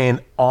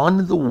 And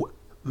on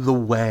the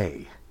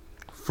way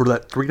for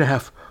that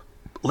 3.5,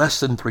 less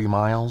than 3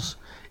 miles,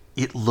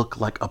 it looked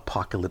like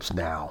Apocalypse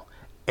Now.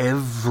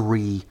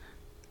 Every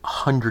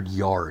 100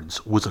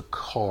 yards was a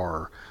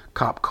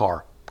cop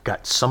car,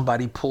 got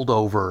somebody pulled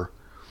over,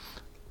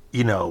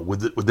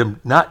 with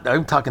them.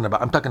 I'm talking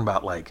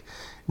about like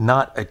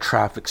not a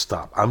traffic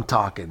stop. I'm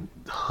talking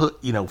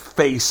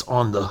face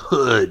on the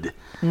hood,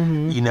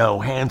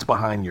 mm-hmm. Hands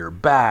behind your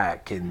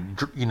back, and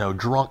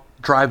drunk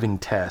driving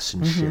tests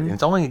and shit. And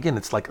it's only, again,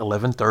 it's like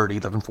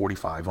 11:30,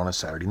 11:45 on a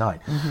Saturday night.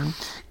 Mm-hmm.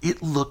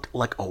 It looked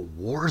like a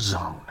war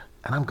zone.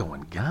 And I'm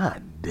going,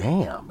 God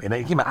damn. And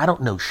I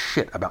don't know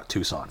shit about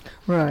Tucson.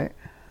 Right.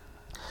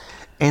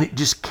 And it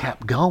just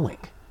kept going.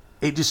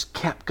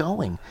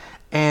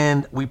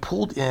 And we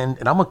pulled in,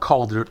 and I'm going to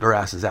call their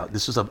asses out.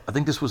 I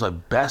think this was a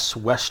Best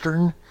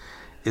Western.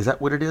 Is that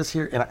what it is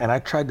here? And I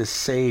tried to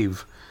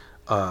save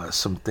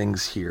some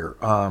things here.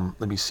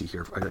 Let me see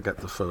here. I got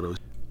the photos.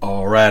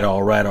 All right.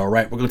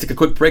 We're going to take a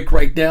quick break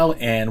right now.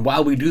 And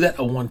while we do that,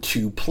 I want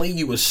to play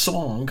you a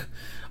song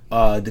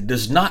that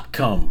does not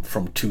come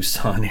from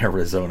Tucson,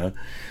 Arizona,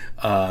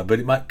 but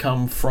it might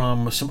come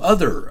from some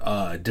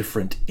other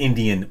different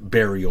Indian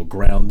burial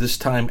ground, this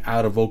time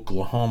out of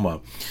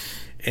Oklahoma.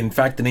 In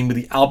fact, the name of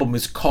the album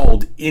is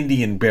called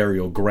Indian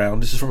Burial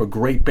Ground. This is from a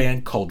great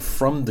band called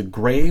From the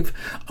Grave.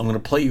 I'm going to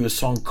play you a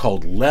song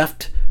called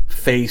Left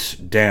Face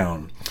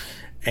Down.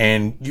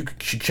 And you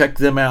should check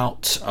them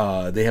out.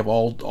 They have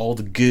all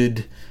the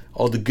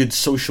good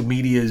social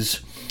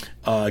medias.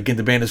 Again,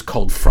 the band is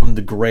called From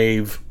the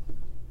Grave.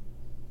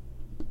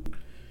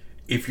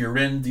 If you're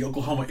in the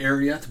Oklahoma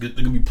area, they're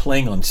going to be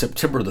playing on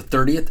September the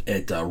 30th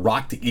at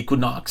Rock the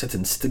Equinox. That's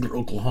in Stigler,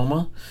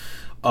 Oklahoma.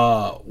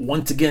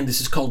 Once again, this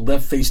is called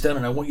Left Face Down,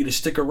 and I want you to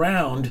stick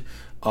around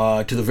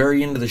to the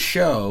very end of the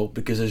show,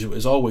 because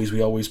as always,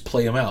 we always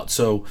play them out.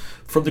 So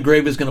From the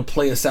Grave is going to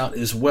play us out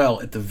as well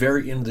at the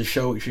very end of the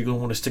show. You're going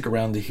to want to stick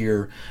around to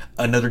hear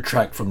another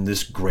track from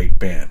this great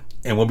band.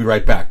 And we'll be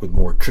right back with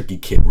more Tricky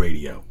Kid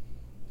Radio.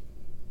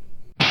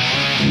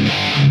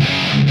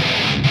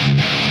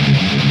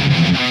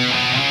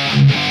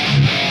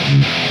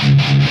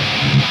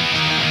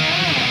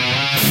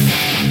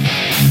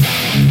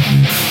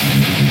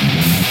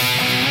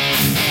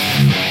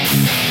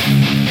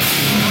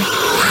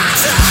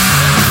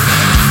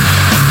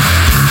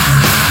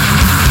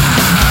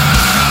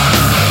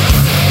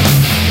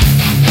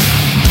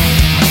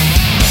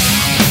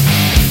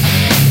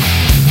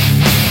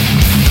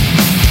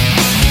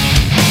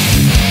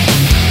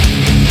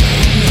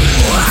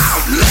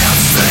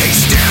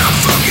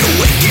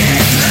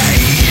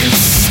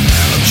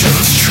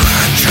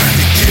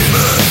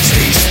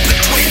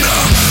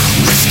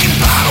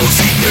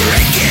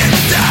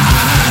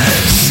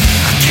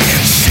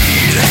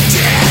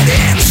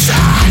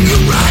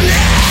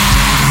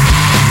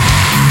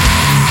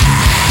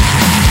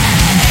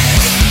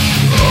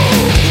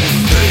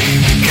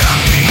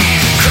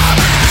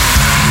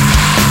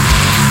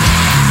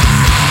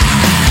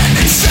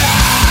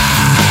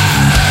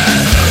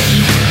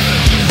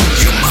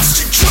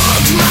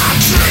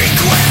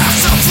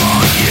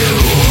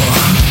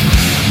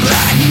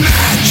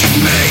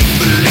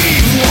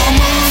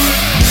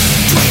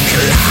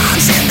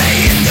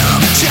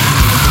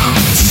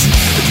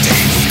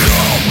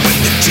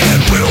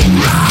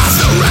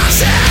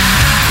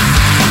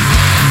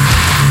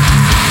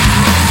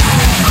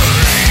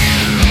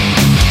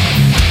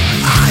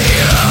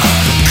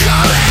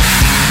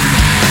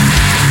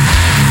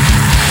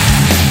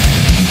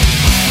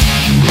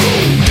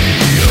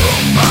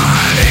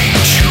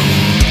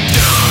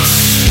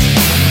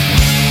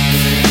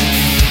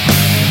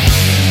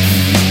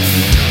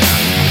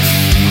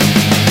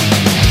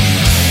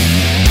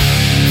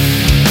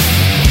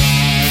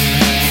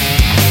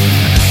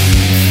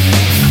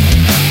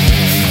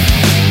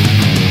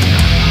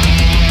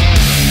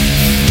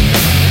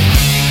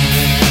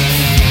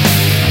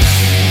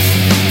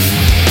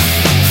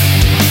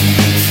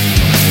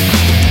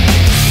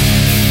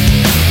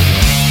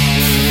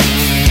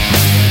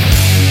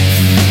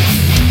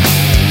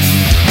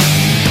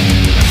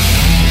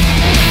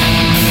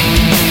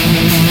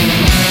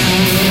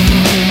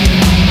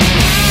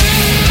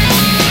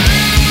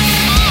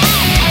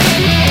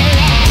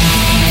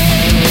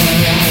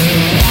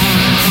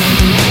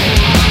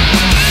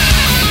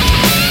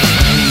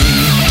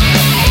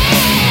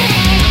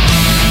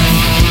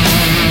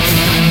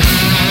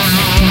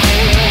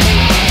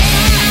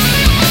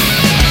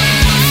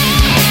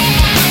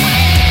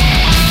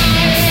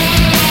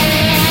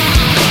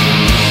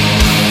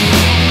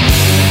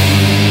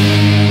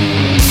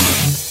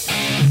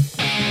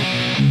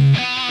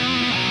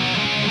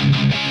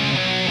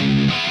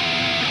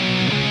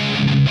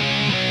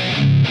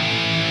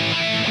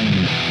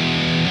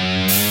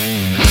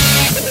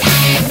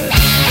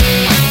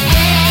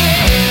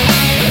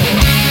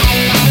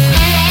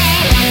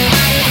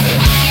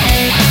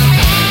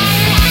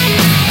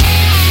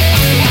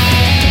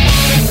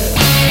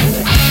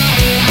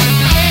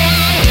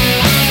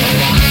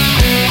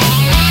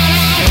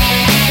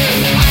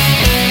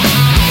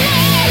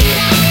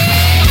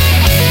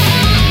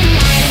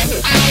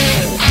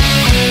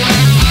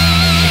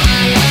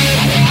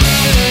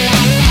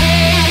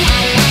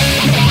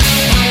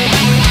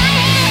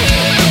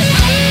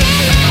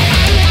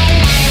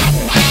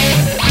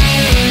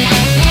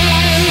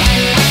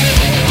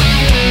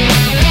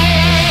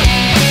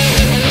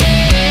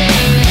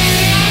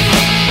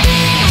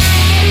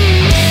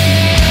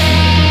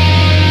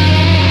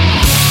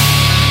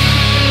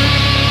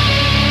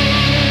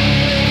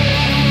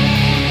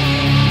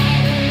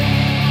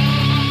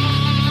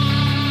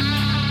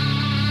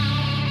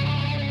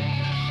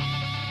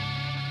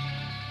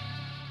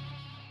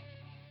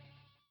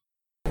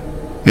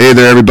 Hey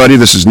there, everybody.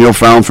 This is Neil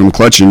Fallon from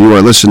Clutch, and you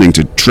are listening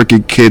to Tricky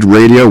Kid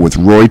Radio with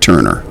Roy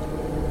Turner.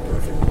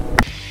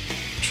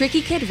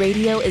 Tricky Kid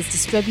Radio is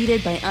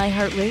distributed by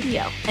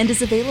iHeartRadio and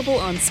is available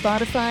on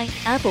Spotify,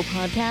 Apple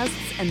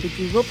Podcasts, and the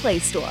Google Play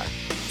Store.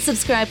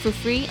 Subscribe for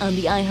free on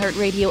the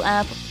iHeartRadio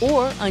app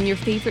or on your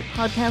favorite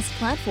podcast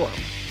platform.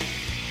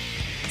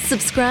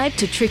 Subscribe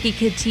to Tricky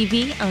Kid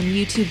TV on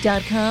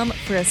YouTube.com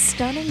for a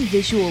stunning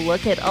visual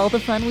look at all the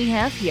fun we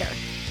have here,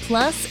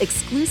 plus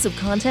exclusive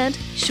content,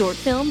 short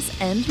films,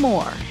 and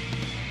more.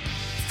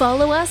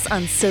 Follow us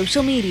on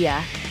social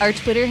media. Our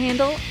Twitter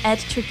handle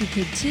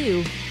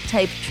 @TrickyKid2,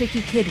 type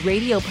Tricky Kid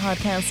Radio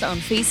Podcast on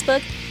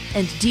Facebook,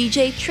 and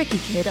DJ Tricky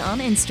Kid on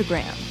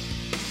Instagram.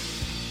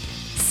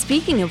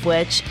 Speaking of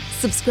which,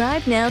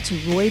 subscribe now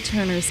to Roy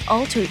Turner's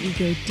alter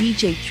ego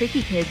DJ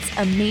Tricky Kid's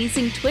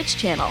amazing Twitch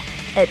channel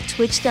at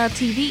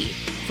twitch.tv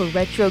for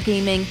retro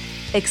gaming,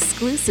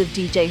 exclusive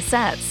DJ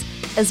sets,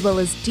 as well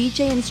as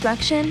DJ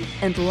instruction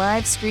and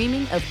live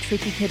streaming of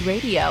Tricky Kid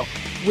Radio,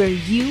 where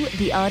you,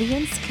 the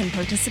audience, can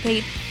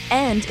participate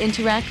and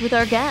interact with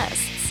our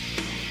guests.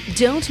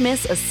 Don't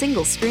miss a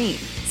single stream,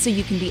 so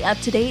you can be up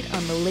to date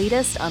on the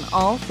latest on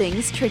all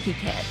things Tricky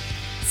Kid.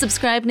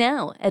 Subscribe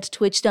now at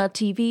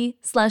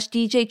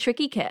twitch.tv/DJ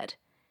Tricky Kid.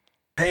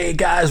 Hey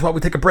guys, while we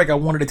take a break, I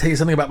wanted to tell you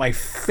something about my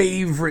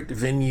favorite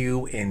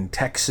venue in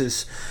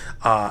Texas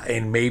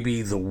and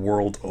maybe the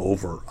world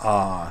over.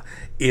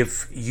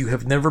 If you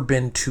have never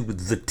been to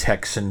the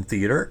Texan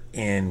Theater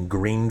in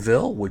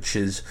Greenville, which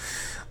is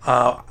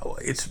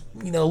it's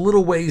a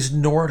little ways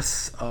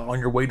north on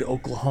your way to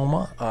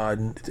Oklahoma.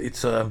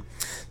 It's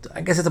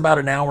I guess it's about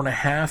an hour and a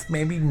half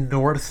maybe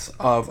north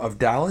of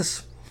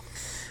Dallas.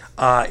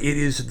 It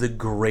is the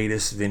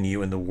greatest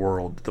venue in the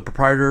world. The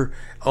proprietor,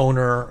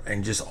 owner,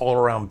 and just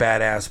all-around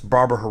badass,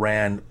 Barbara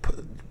Horan,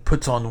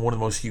 puts on one of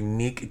the most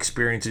unique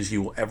experiences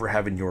you will ever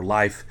have in your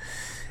life.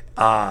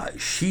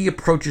 She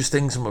approaches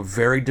things from a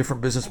very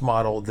different business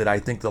model that I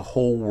think the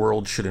whole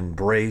world should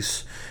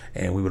embrace,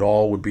 and we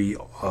would be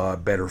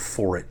better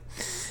for it.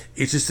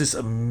 It's just this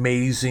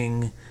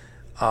amazing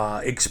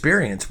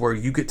experience where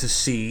you get to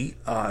see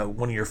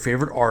one of your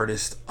favorite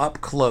artists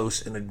up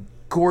close in a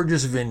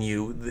gorgeous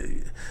venue,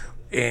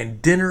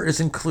 and dinner is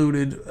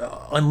included,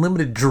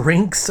 unlimited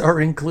drinks are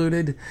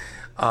included.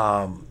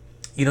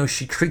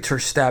 She treats her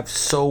staff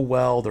so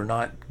well. They're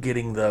not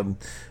getting the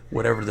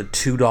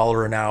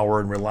 $2 an hour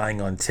and relying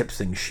on tips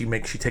things. She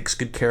takes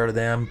good care of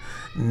them.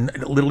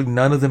 Literally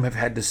none of them have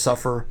had to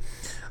suffer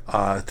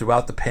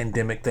throughout the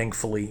pandemic,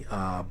 thankfully.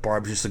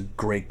 Barb's just a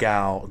great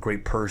gal, a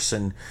great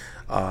person,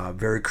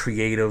 very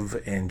creative,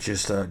 and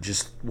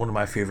just one of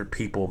my favorite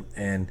people.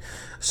 And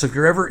so if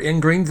you're ever in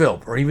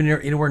Greenville or even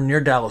anywhere near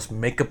Dallas,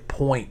 make a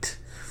point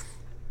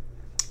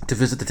to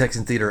visit the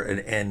Texan Theater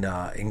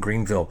in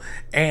Greenville.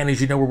 And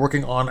as you know, we're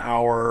working on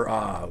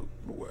our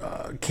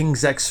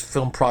King's X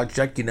film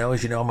project.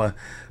 As you know, I'm a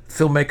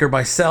filmmaker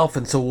myself,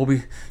 and so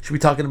should be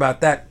talking about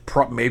that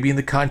maybe in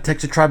the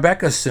context of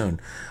Tribeca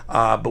soon.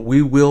 But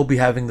we will be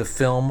having the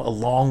film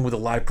along with a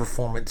live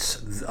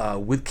performance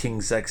with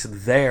King's X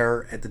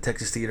there at the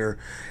Texas Theater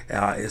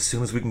as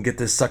soon as we can get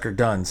this sucker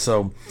done.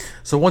 So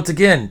once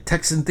again,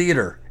 Texan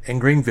Theater in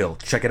Greenville,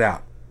 check it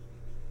out.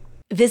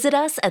 Visit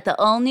us at the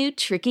all-new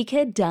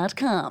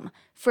TrickyKid.com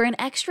for an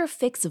extra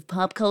fix of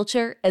pop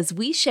culture as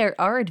we share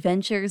our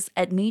adventures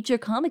at major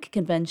comic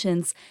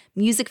conventions,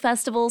 music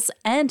festivals,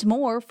 and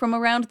more from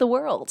around the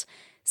world.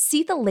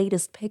 See the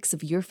latest pics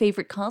of your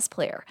favorite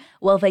cosplayer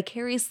while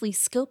vicariously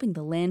scoping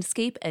the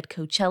landscape at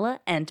Coachella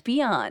and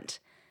beyond.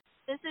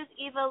 This is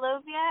Eva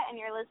Lovia, and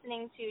you're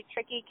listening to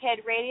Tricky Kid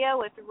Radio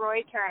with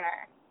Roy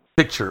Turner.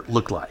 Picture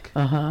look like?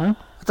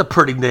 It's a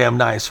pretty damn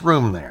nice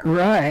room there.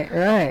 Right,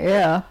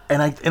 yeah.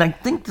 And I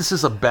think this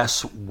is a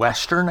Best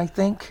Western, I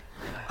think.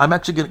 I'm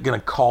actually going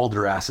to call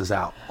their asses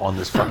out on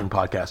this fucking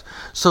podcast.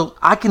 So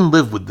I can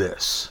live with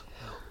this.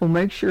 Well,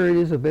 make sure it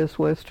is a Best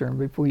Western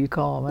before you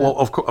call them. Well,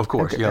 of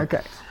course, okay, yeah.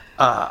 Okay.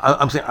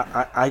 I'm saying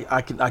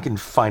I can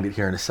find it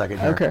here in a second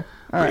here. Okay, all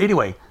right. But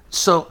anyway,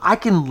 so I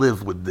can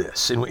live with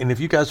this, and if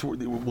you guys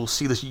will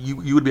see this,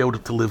 you would be able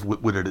to live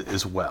with it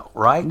as well,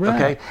 right?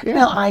 Okay. Yeah.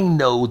 Now I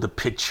know the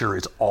picture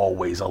is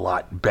always a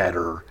lot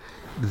better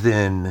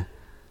than.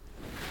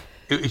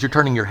 If you're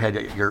turning your head,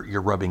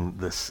 you're rubbing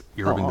this.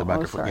 You're rubbing the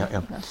microphone. Sorry.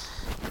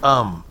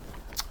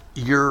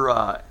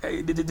 Yeah.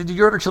 Did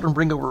your other children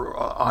bring over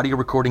audio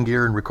recording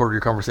gear and record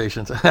your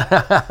conversations? No. Isn't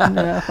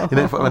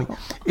that funny?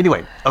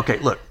 Anyway, okay,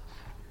 look.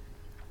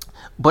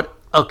 But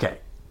okay,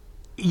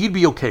 you'd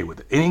be okay with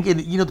it. And again,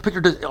 the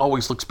picture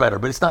always looks better,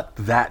 but it's not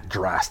that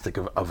drastic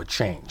of a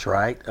change,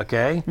 right?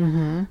 Okay.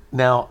 Mm-hmm.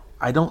 Now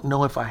I don't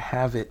know if I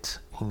have it.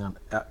 Hang on,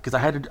 because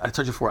I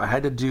told you before, I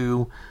had to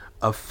do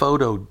a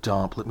photo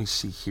dump. Let me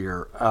see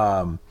here,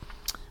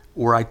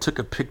 where I took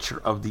a picture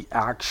of the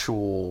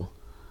actual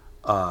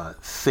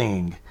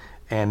thing,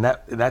 and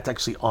that's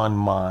actually on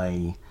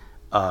my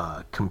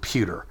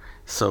computer.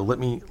 So let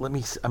me.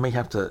 I may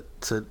have to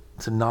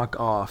knock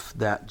off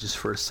that just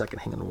for a second.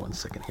 Hang on 1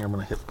 second here. I'm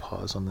gonna hit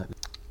pause on that.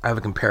 I have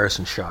a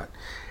comparison shot,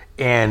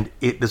 and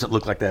it doesn't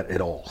look like that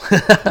at all.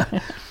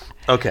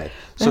 Okay.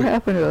 That So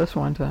happened to us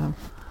one time.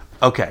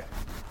 okay,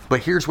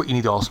 but here's what you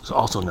need to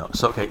also know.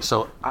 So okay,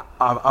 so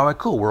I'm like,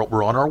 cool.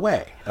 We're on our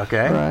way.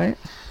 Okay. Right.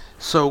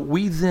 So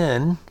we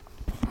then,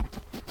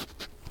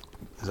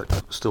 is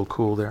that still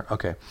cool there?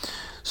 Okay.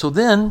 So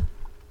then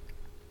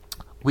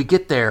we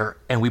get there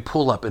and we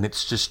pull up and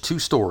it's just 2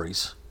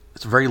 stories.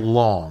 It's very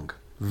long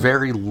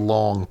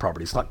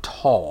property. It's not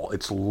tall,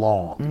 it's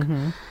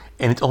long.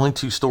 And it's only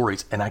 2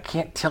 stories. And I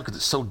can't tell because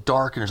it's so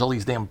dark and there's all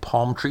these damn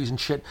palm trees and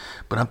shit.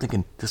 But I'm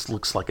thinking, this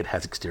looks like it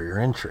has exterior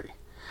entry.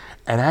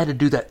 And I had to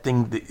do that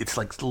thing that it's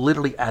like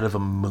literally out of a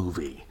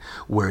movie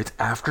where it's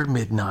after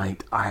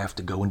midnight. I have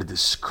to go into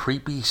this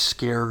creepy,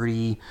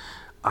 scary.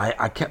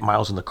 I kept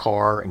Miles in the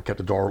car and kept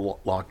the door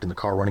locked in the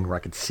car running where I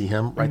could see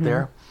him right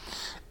there.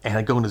 And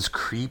I go into this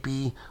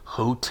creepy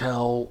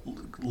hotel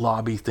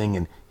lobby thing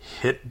and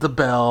hit the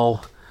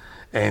bell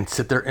and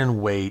sit there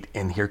and wait.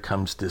 And here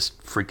comes this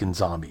freaking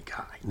zombie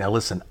guy. Now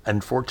listen,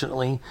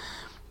 unfortunately,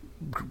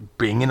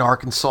 being in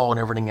Arkansas and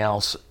everything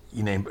else,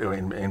 you know,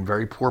 in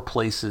very poor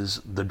places,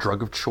 the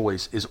drug of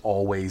choice is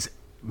always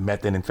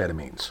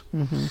methamphetamines.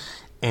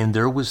 And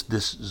there was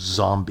this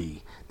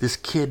zombie. This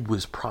kid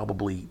was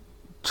probably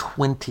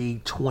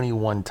 20,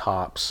 21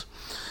 tops.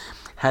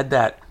 Had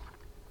that,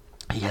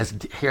 he has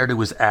hair to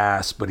his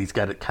ass, but he's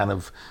got it kind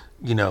of,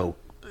 you know,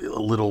 a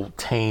little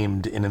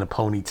tamed and in a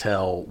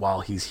ponytail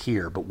while he's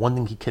here. But one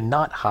thing he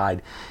cannot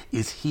hide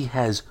is he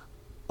has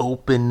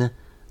open,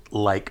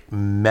 like,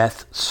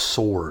 meth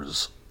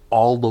sores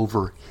all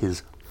over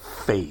his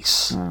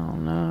face. Oh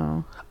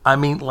no. I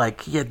mean,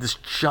 like, he had this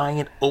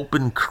giant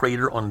open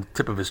crater on the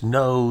tip of his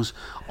nose,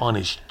 on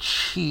his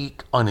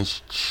cheek, on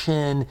his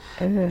chin.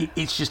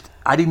 It's just,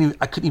 I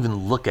couldn't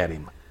even look at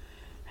him.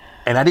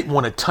 And I didn't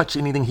want to touch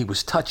anything he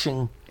was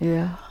touching.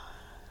 Yeah.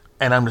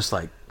 And I'm just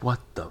like, what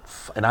the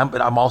and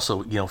I'm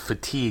also, you know,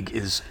 fatigue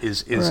is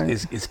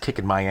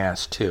kicking my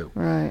ass too.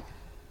 Right.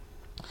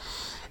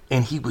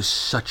 And he was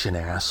such an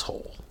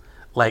asshole.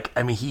 Like,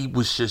 I mean, he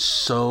was just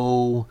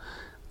so,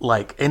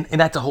 like, and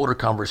that's a whole other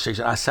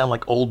conversation. I sound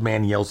like old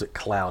man yells at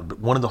cloud, but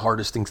one of the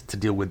hardest things to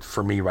deal with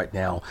for me right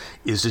now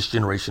is this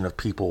generation of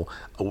people,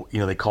 you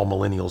know, they call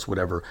millennials,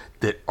 whatever,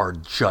 that are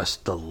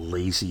just the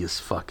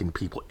laziest fucking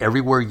people.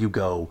 Everywhere you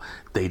go,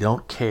 they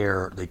don't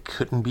care. They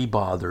couldn't be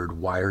bothered.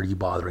 Why are you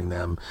bothering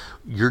them?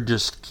 You're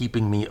just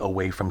keeping me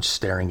away from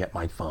staring at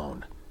my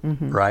phone.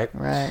 Right?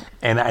 Right.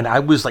 And I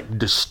was like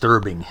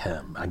disturbing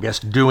him, I guess,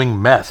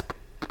 doing meth,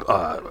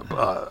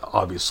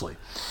 obviously.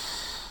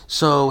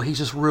 So he's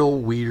just real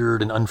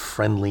weird and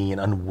unfriendly and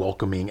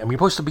unwelcoming. I mean,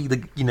 you're supposed to be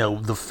the, you know,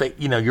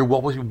 you're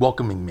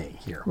welcoming me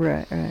here.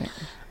 Right, right.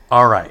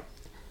 All right.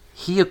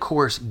 He, of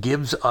course,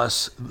 gives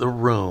us the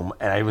room,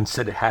 and I even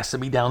said it has to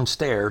be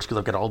downstairs because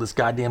I've got all this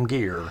goddamn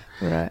gear.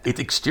 Right. It's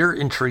exterior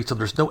entry, so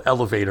there's no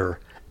elevator,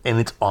 and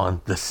it's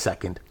on the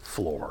 2nd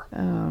floor.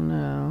 Oh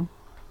no.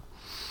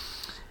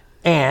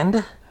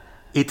 And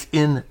it's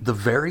in the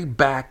very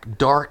back,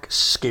 dark,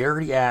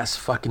 scary-ass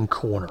fucking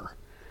corner.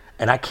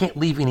 And I can't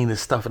leave any of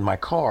this stuff in my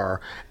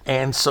car.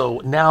 And so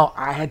now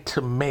I had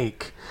to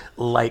make,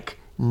 like,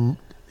 you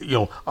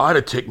know, I had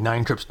to take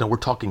 9 trips. No, we're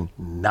talking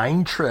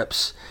 9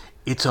 trips.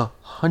 It's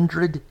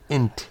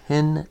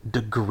 110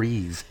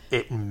 degrees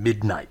at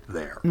midnight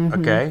there,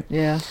 okay?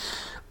 Yeah.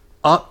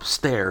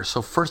 Upstairs.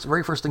 So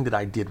very first thing that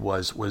I did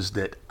was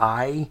that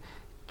I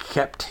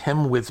kept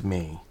him with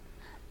me.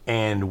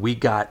 And we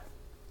got,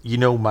 you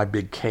know, my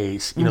big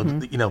case, you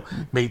know,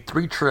 made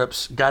 3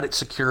 trips, got it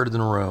secured in the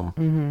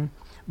room.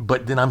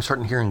 But then I'm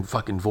starting hearing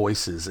fucking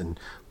voices and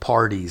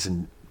parties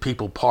and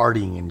people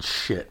partying and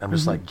shit. I'm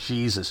just like,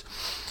 Jesus.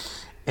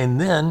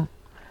 And then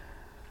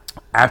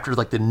after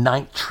like the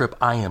 9th trip,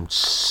 I am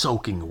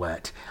soaking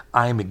wet.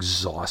 I am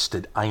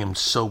exhausted. I am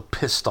so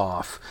pissed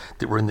off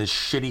that we're in this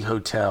shitty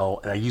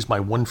hotel and I use my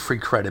 1 free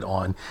credit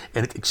on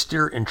and it's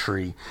exterior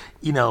entry,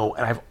 you know,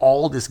 and I have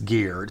all this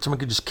gear. Someone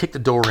could just kick the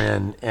door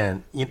in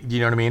and, you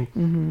know what I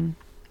mean?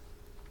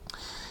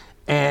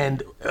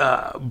 And,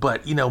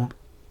 but, you know,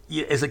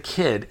 as a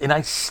kid, and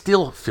I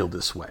still feel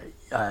this way,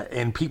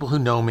 and people who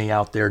know me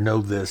out there know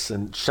this,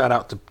 and shout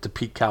out to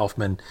Pete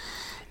Kaufman,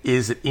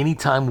 is that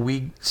anytime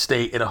we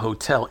stay at a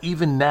hotel,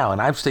 even now, and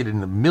I've stayed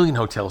in a million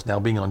hotels now,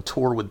 being on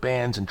tour with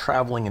bands and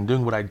traveling and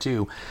doing what I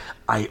do,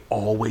 I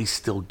always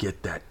still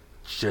get that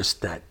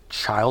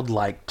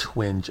childlike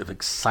twinge of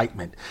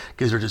excitement,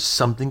 because there's just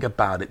something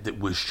about it that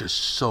was just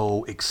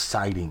so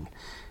exciting.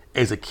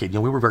 As a kid, you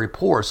know, we were very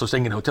poor, so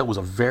staying in a hotel was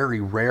a very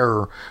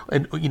rare,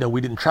 and you know, we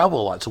didn't travel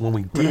a lot. So when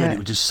we did, it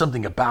was just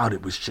something about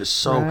it was just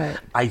so.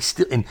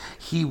 And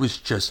he was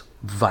just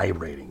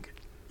vibrating.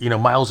 You know,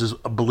 Miles is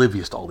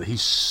oblivious to all that.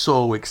 He's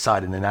so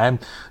excited, and I'm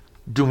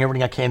doing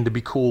everything I can to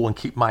be cool and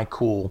keep my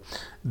cool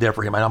there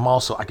for him. And I'm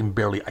also, I can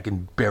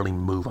barely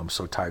move. I'm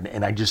so tired,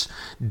 and I just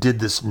did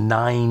this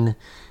 9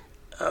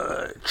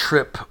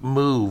 trip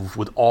move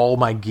with all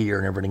my gear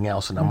and everything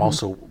else, and I'm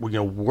also, you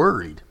know,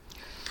 worried.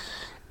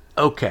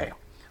 Okay,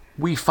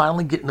 we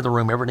finally get into the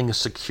room, everything is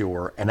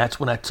secure, and that's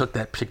when I took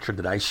that picture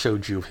that I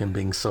showed you of him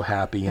being so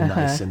happy and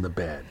nice in the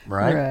bed,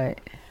 right? Right.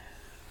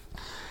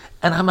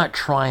 and I'm not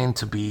trying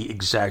to be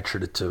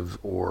exaggerative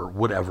or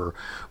whatever,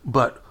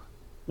 but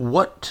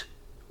what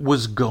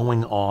was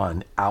going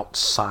on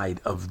outside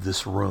of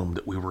this room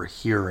that we were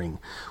hearing?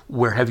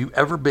 Where have you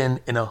ever been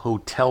in a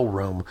hotel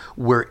room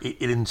where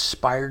it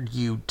inspired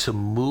you to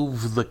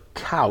move the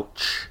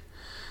couch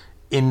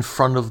in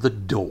front of the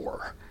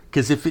door?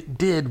 Because if it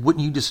did,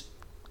 wouldn't you just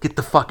get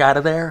the fuck out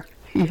of there?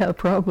 Yeah,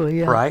 probably,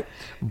 yeah. Right?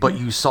 But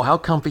you saw how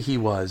comfy he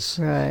was.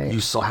 Right.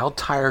 You saw how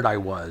tired I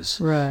was.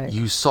 Right.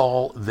 You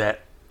saw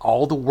that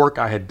all the work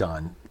I had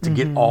done to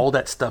get all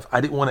that stuff,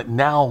 I didn't want it.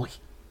 Now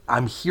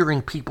I'm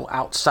hearing people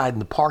outside in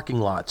the parking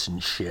lots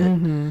and shit.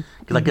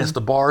 Because I guess the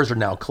bars are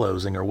now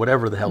closing or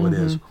whatever the hell it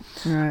is.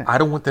 Right. I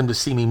don't want them to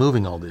see me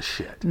moving all this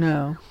shit.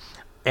 No.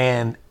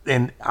 And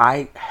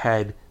I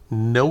had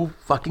no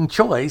fucking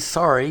choice,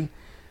 sorry,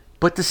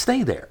 but to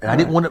stay there. And I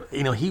didn't want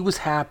to, he was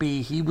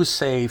happy, he was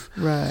safe.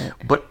 Right.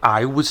 But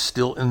I was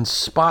still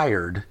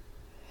inspired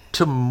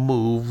to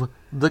move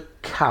the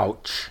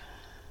couch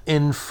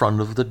in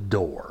front of the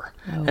door.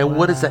 And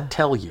what does that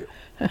tell you?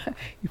 You're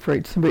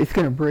afraid somebody's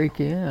going to break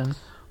in.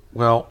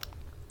 Well,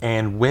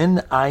 and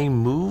when I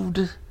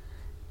moved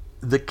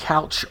the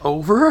couch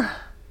over,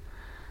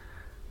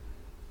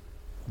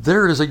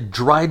 there is a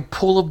dried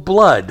pool of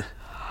blood.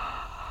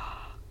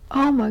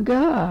 Oh my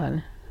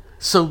God.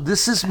 So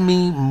this is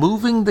me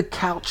moving the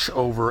couch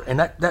over, and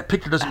that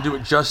picture doesn't do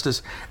it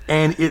justice,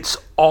 and it's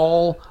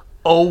all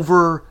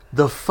over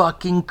the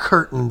fucking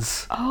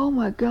curtains. Oh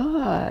my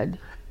God.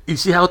 You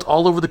see how it's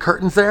all over the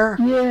curtains there?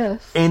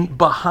 Yes. And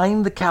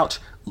behind the couch,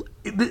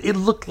 it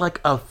looked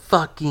like a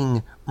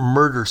fucking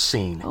murder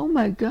scene. Oh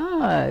my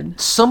God.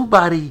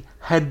 Somebody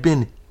had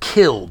been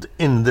killed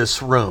in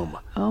this room.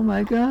 Oh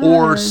my God.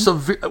 Or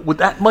severe, with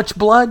that much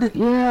blood.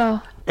 Yeah.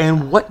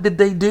 And what did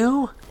they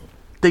do?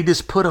 They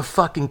just put a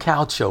fucking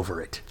couch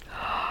over it.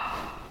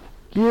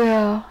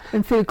 Yeah.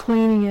 Instead of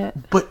cleaning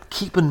it. But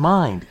keep in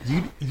mind,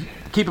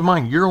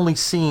 you're only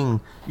seeing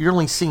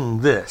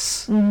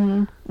this.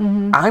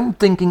 I'm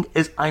thinking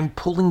as I'm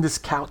pulling this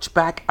couch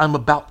back, I'm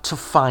about to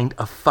find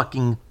a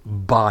fucking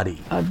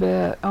body. I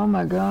bet. Oh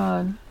my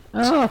God.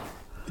 Oh.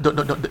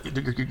 Don't,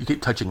 you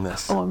keep touching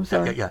this. Oh, I'm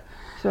sorry. Yeah.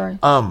 Sorry.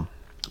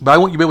 But I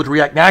want you to be able to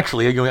react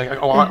naturally. You're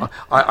like,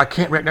 I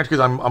can't react naturally because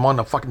I'm on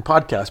a fucking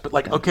podcast. But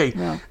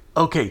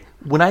okay,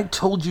 when I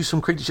told you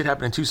some crazy shit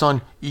happened in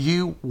Tucson,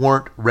 you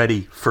weren't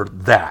ready for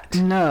that.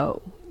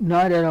 No,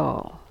 not at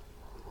all.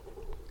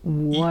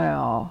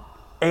 Wow.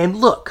 And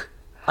look,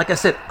 like I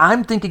said,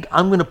 I'm thinking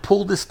I'm going to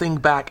pull this thing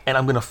back and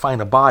I'm going to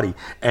find a body.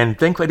 And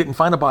thankfully I didn't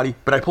find a body,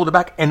 but I pulled it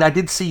back and I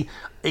did see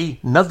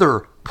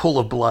another pool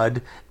of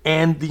blood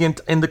and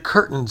the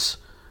curtains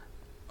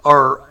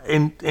are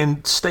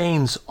in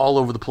stains all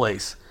over the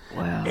place.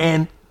 Wow.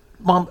 And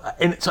Mom,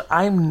 and so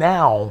I'm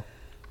now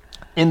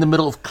in the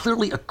middle of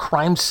clearly a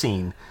crime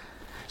scene.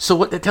 So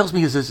what that tells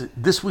me is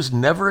this was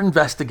never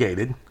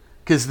investigated,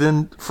 because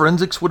then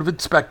forensics would have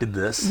inspected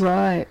this.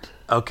 Right.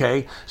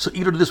 Okay, so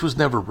either this was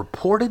never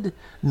reported,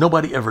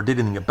 nobody ever did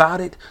anything about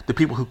it. The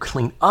people who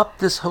clean up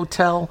this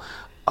hotel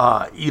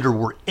either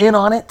were in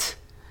on it,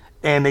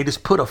 and they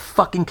just put a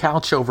fucking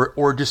couch over it,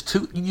 or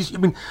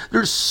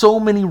there's so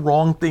many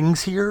wrong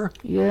things here.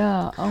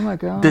 Yeah. Oh my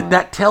God.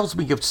 That tells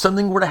me if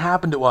something were to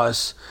happen to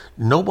us,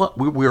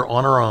 we're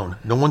on our own.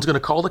 No one's going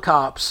to call the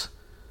cops.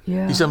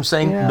 Yeah. You see what I'm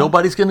saying? Yeah.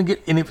 Nobody's going to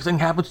get, and if anything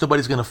happens,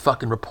 nobody's going to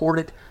fucking report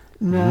it.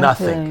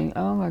 Nothing.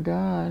 Oh my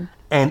God.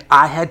 And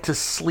I had to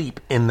sleep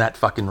in that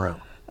fucking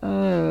room.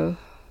 Oh.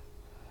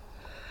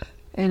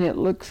 And it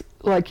looks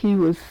like he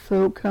was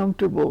so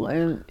comfortable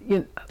and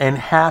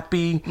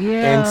happy.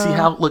 Yeah.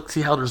 And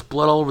see how there's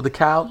blood all over the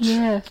couch.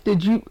 Yes.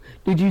 Did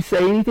you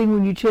say anything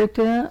when you checked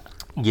out?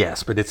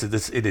 Yes, but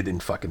it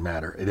didn't fucking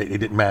matter. It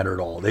didn't matter at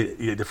all.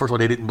 First of all,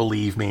 they didn't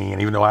believe me,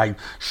 and even though I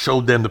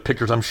showed them the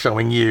pictures I'm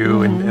showing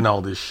you and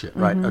all this shit,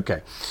 right?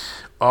 Okay,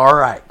 all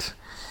right.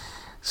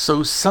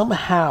 So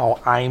somehow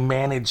I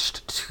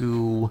managed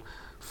to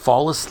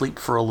fall asleep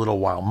for a little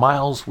while.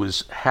 Miles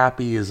was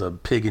happy as a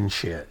pig in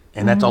shit,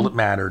 and that's all that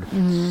mattered.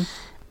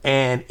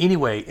 And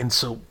anyway, and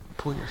so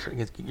pull your shirt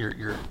against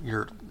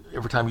your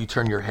every time you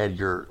turn your head,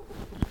 your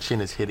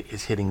chin is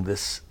hitting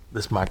this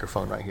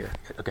microphone right here.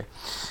 Okay.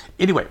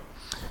 Anyway,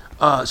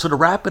 so to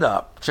wrap it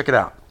up, check it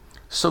out.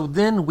 So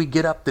then we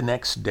get up the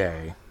next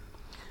day,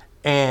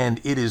 and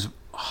it is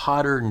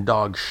hotter than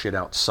dog shit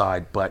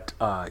outside. But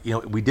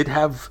we did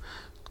have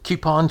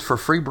coupons for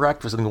free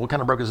breakfast. I think what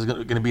kind of breakfast is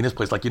going to be in this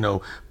place? Like,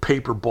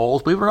 paper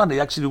bowls. Believe it or not,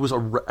 it was a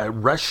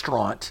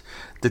restaurant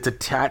that's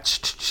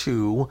attached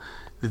to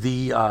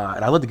the,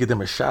 and I'd love to give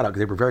them a shout out because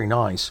they were very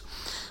nice,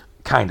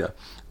 kinda.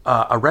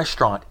 A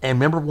restaurant, and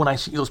remember when I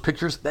see those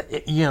pictures that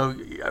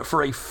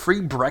for a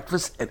free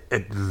breakfast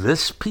at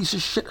this piece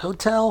of shit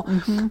hotel,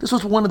 this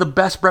was one of the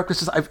best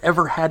breakfasts I've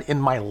ever had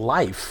in my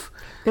life.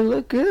 It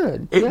looked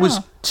good. It was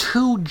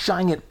 2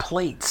 giant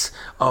plates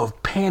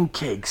of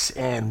pancakes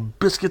and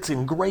biscuits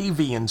and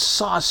gravy and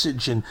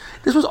sausage, and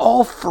this was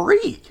all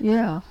free.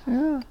 Yeah.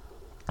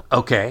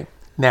 Okay,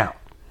 now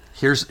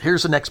here's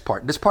the next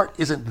part. This part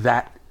isn't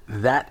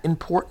that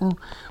important,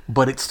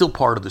 but it's still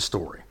part of the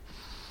story.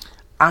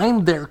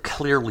 I'm there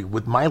clearly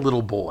with my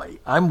little boy.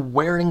 I'm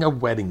wearing a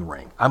wedding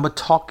ring. I'm a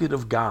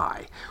talkative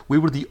guy. We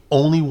were the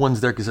only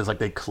ones there because it's like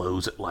they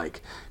close at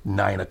like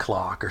 9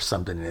 o'clock or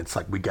something. And it's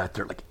like we got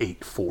there at like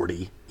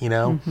 8:40, you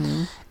know?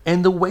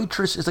 And the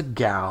waitress is a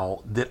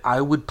gal that I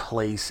would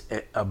place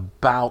at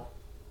about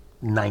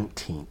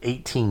 18,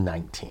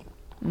 19.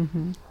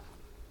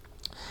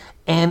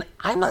 And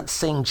I'm not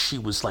saying she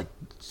was like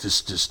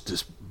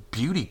this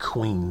beauty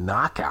queen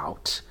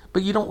knockout,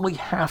 but you don't really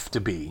have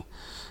to be.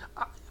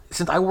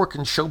 Since I work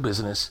in show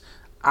business,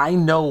 I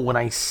know when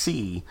I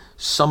see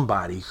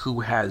somebody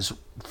who has,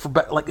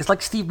 it's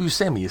like Steve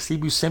Buscemi. Is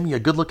Steve Buscemi a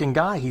good-looking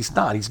guy? He's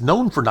not. He's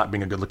known for not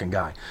being a good-looking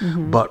guy.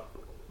 But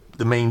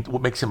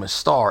what makes him a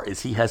star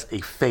is he has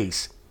a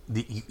face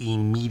that you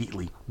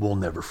immediately will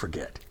never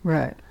forget.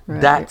 Right.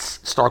 That's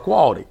star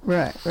quality.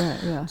 Right,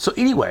 yeah. So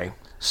anyway,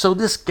 so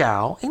this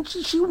gal, and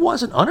she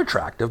wasn't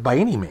unattractive by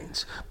any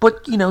means,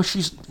 but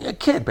she's a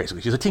kid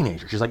basically. She's a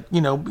teenager. She's like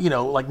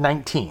like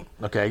 19.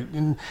 Okay,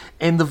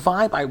 and the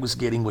vibe I was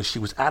getting was she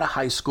was out of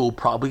high school,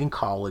 probably in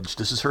college.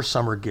 This is her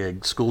summer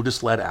gig. School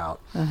just let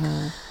out,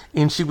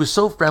 and she was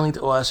so friendly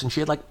to us. And she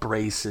had like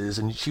braces,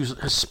 and she was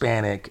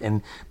Hispanic,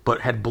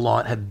 but had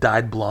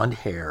dyed blonde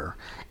hair.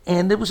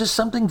 And there was just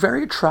something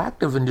very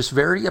attractive and just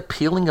very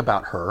appealing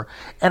about her.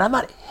 And I'm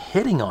not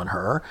hitting on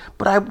her,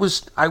 but I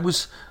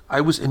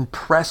was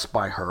impressed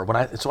by her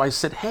so I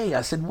said, hey,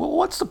 well,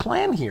 what's the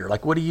plan here?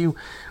 Like, what are you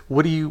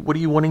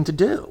wanting to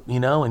do?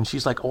 And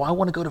she's like, oh, I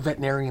want to go to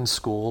veterinarian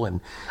school. And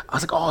I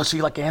was like, oh, so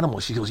you like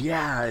animals? She goes,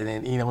 yeah.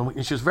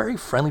 And she was very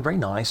friendly, very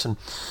nice.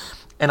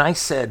 And I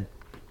said,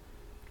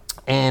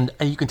 and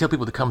you can tell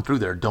people to come through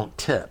there, don't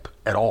tip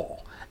at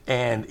all.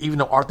 And even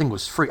though our thing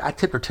was free, I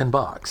tipped her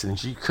 $10, and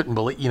she couldn't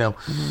believe,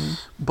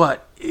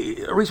 But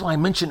the reason why I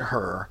mentioned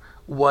her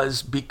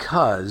was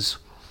because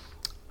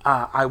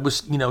I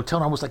was, telling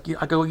her, I was like,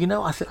 I go,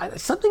 I said,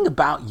 something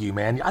about you,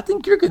 man. I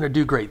think you're going to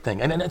do great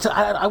thing. And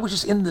I was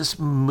just in this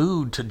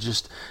mood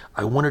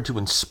I wanted to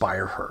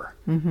inspire her,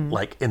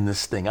 like in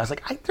this thing. I was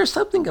like, there's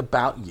something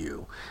about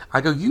you.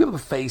 I go, you have a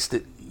face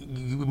that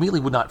you immediately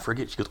would not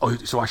forget. She goes, oh,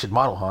 so I should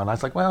model, huh? And I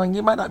was like, well,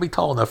 you might not be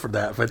tall enough for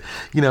that, but,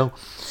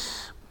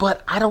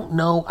 But I don't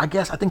know. I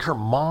think her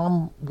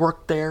mom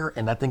worked there,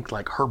 and I think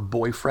like her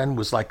boyfriend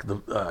was like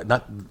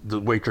not the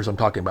waitress I'm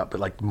talking about, but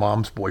like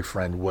mom's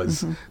boyfriend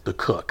was the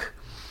cook.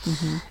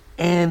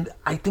 And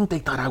I think they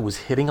thought I was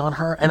hitting on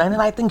her, and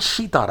then I think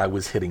she thought I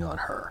was hitting on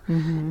her.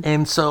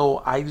 And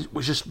so I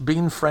was just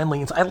being friendly,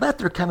 and so I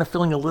left her kind of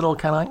feeling a little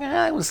kind of like,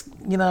 I was,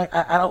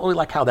 I don't really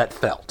like how that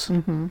felt.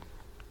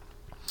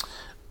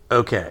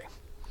 Okay,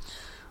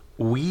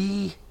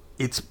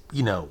 it's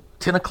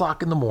 10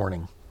 o'clock in the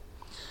morning.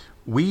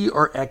 We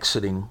are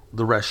exiting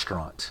the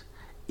restaurant,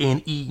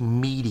 and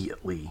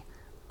immediately,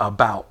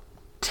 about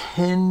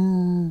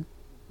 10,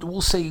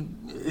 we'll say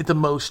at the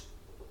most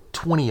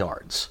 20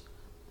 yards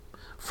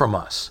from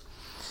us,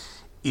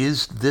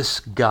 is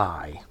this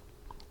guy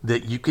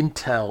that you can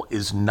tell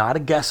is not a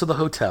guest of the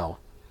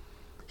hotel.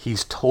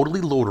 He's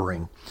totally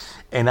loitering.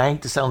 And I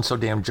hate to sound so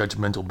damn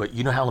judgmental, but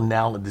you know how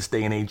now in this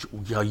day and age,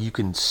 you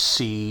can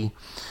see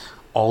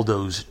all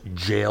those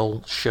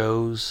jail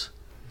shows?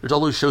 There's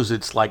all those shows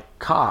that's like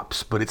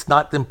cops, but it's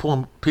not them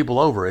pulling people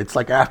over. It's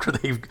like after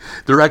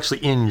they're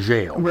actually in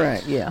jail.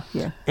 Right, yeah.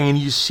 And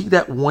you see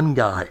that one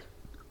guy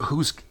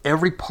whose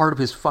every part of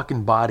his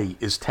fucking body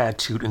is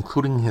tattooed,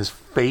 including his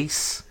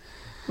face.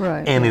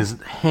 Right. And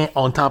his hand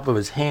on top of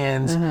his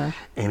hands.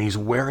 And he's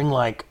wearing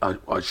like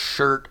a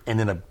shirt and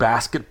then a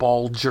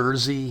basketball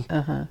jersey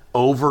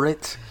over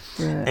it.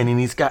 Yeah. And then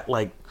he's got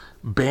like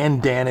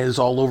bandanas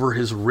all over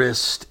his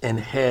wrist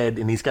and head,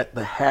 and he's got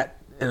the hat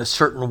in a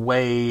certain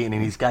way, and then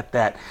he's got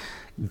that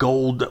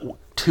gold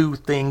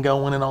tooth thing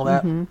going and all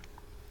that.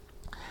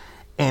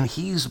 And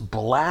he's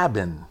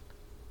blabbing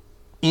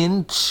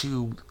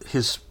into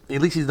his,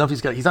 at least he's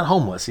not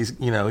homeless.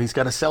 He's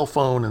got a cell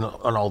phone and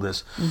all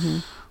this.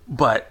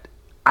 But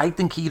I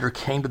think he either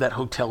came to that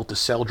hotel to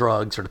sell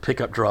drugs or to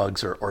pick up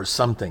drugs or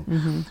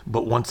something.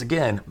 But once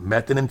again,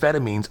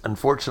 methamphetamines,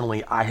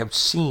 unfortunately, I have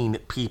seen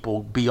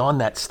people be on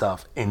that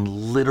stuff and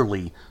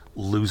literally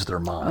lose their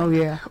mind. Oh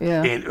yeah.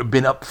 And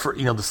been up for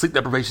the sleep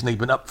deprivation. They've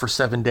been up for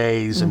 7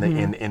 days and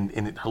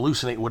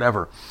hallucinate,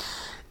 whatever.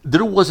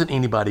 There wasn't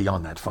anybody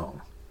on that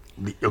phone,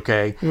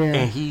 okay? Yeah.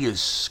 And he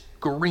is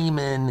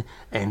screaming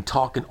and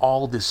talking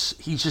all this.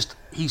 He's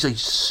a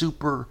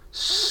super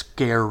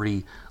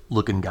scary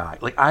looking guy.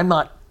 Like, I'm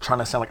not trying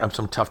to sound like I'm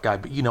some tough guy,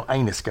 but I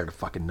ain't scared of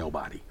fucking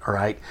nobody. All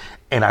right,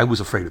 and I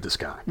was afraid of this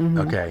guy.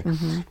 Okay.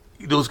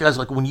 Those guys,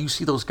 like when you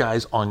see those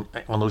guys on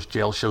those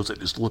jail shows that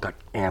just look like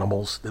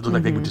animals, they look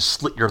like they would just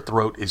slit your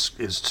throat as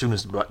soon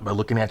as by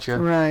looking at you.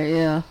 Right.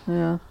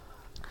 Yeah.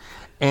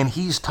 And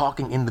he's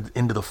talking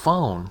into the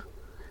phone,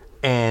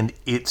 and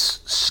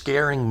it's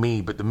scaring me.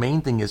 But the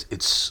main thing is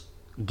it's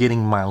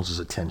getting Miles's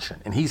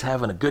attention, and he's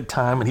having a good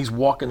time, and he's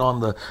walking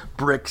on the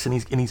bricks, and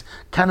he's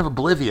kind of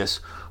oblivious.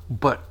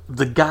 But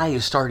the guy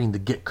is starting to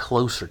get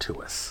closer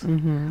to us.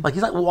 Like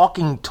he's like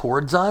walking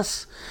towards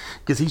us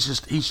because he's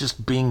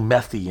just being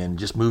methy and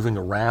just moving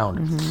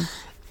around.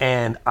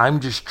 And I'm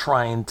just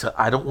trying to,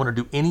 I don't want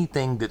to do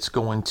anything that's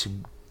going to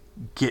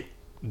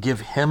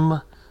give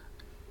him,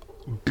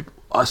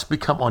 us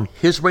become on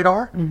his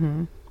radar.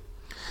 Mm-hmm.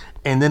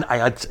 And then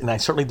I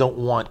certainly don't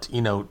want,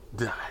 to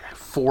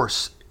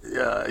force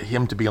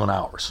him to be on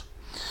ours.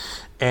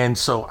 And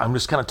so I'm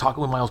just kind of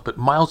talking with Miles, but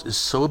Miles is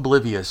so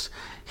oblivious.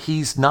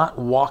 He's not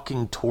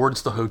walking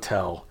towards the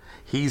hotel.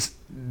 He's,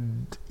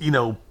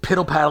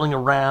 piddle-paddling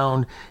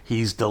around.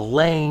 He's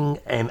delaying.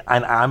 And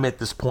I'm at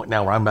this point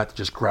now where I'm about to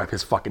just grab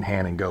his fucking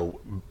hand and go,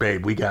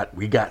 babe, we got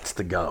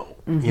to go,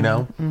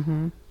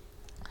 Mm-hmm.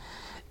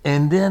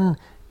 And then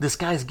this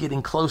guy's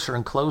getting closer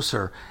and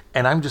closer,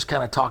 and I'm just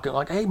kind of talking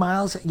like, hey,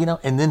 Miles,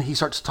 and then he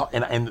starts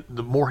talking, and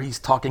the more he's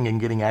talking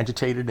and getting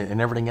agitated and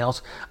everything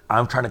else,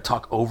 I'm trying to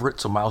talk over it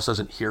so Miles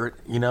doesn't hear it,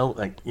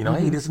 mm-hmm.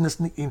 Hey, isn't this,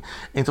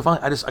 and so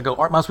finally I go,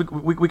 all right, Miles,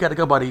 we got to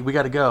go, buddy, we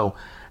got to go.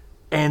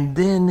 And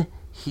then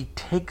he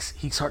takes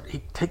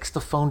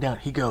the phone down,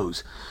 he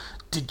goes,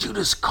 did you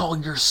just call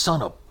your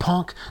son a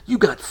punk? You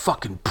got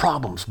fucking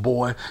problems,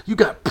 boy. You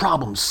got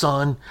problems,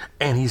 son.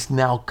 And he's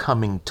now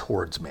coming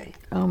towards me.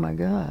 Oh, my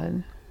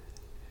God.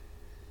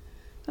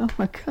 Oh,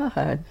 my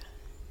God.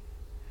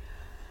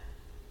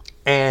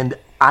 And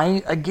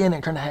I'm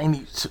trying to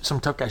hang some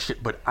tough guy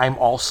shit, but I'm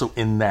also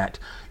in that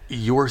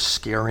you're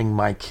scaring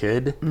my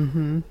kid,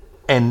 mm-hmm.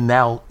 and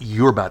now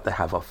you're about to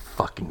have a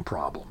fucking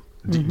problem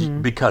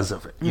because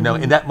of it.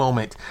 In that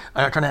moment,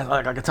 I'm trying to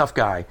act like a tough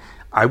guy.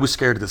 I was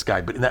scared of this guy,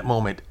 but in that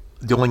moment,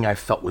 the only thing I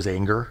felt was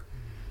anger.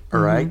 All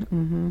right?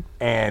 Mm-hmm.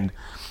 And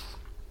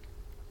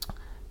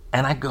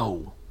I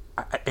go,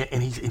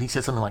 and he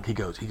said something like, he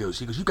goes,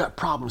 you got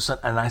problems, son.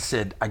 And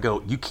I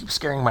go, you keep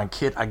scaring my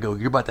kid. I go,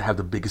 you're about to have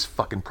the biggest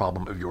fucking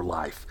problem of your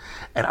life.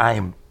 And I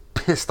am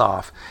pissed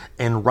off.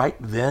 And right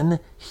then,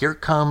 here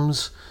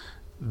comes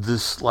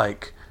this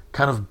like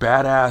kind of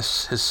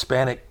badass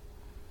Hispanic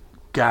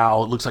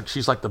gal. It looks like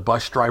she's like the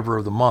bus driver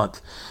of the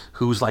month,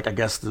 who's like, I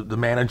guess, the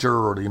manager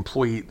or the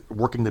employee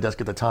working the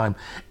desk at the time,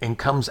 and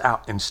comes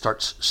out and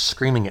starts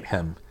screaming at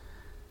him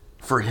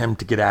for him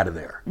to get out of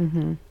there.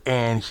 Mm-hmm.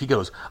 And she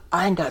goes,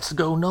 I ain't got to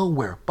go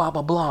nowhere, blah,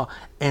 blah, blah.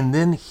 And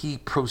then he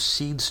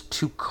proceeds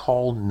to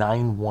call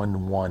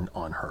 911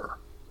 on her.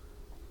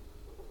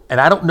 And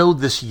I don't know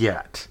this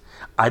yet.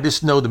 I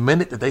just know the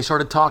minute that they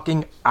started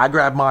talking, I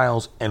grabbed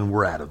Miles and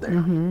we're out of there.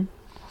 Mm-hmm.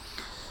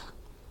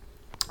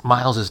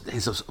 Miles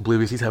he's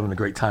oblivious. He's having a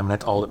great time, and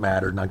that's all that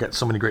mattered. And I got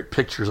so many great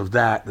pictures of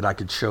that I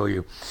could show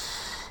you.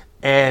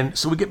 And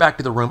so we get back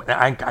to the room, and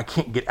I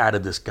can't get out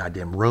of this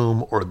goddamn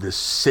room or this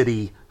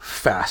city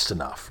fast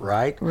enough,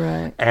 right?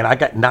 Right. And I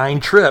got 9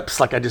 trips,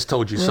 like I just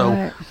told you. Right.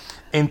 So,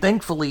 and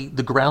thankfully,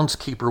 the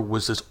groundskeeper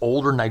was this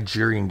older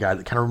Nigerian guy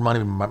that kind of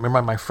reminded me.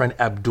 Remember my friend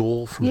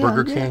Abdul from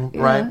Burger King,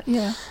 right?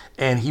 Yeah.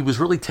 And he was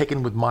really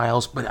taken with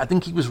Miles, but I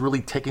think he was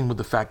really taken with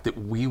the fact that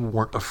we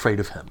weren't afraid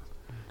of him.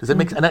 Does that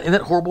make sense? Isn't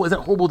that horrible? Is that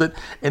horrible that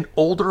an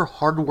older,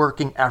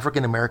 hardworking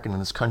African American in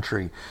this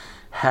country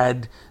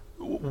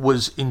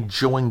was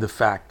enjoying the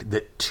fact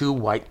that 2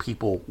 white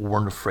people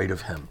weren't afraid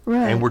of him,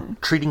 right. and were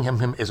treating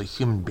him as a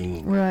human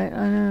being, right?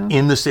 I know.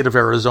 In the state of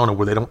Arizona,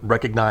 where they don't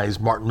recognize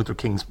Martin Luther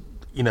King's,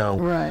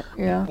 right?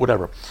 Yeah.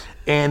 Whatever,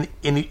 and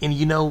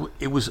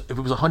it was, if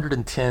it was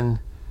 110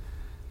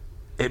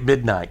 at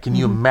midnight, can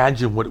you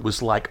imagine what it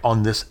was like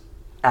on this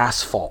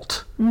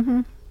asphalt?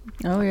 Mm-hmm.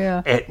 Oh,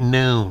 yeah. At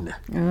noon.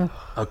 Ugh.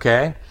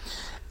 Okay?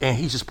 And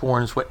he's just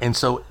pouring sweat. And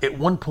so at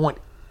one point,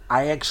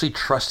 I actually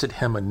trusted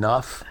him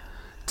enough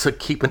to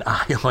keep an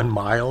eye on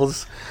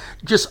Miles.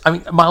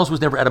 Miles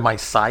was never out of my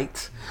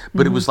sight,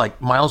 but it was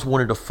like Miles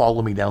wanted to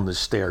follow me down the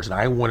stairs, and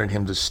I wanted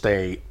him to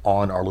stay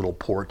on our little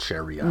porch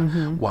area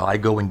while I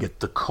go and get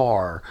the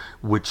car,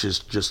 which is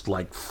just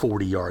like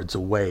 40 yards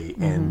away,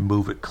 and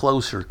move it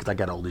closer because I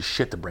got all this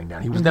shit to bring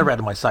down. He was never out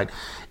of my sight.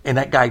 And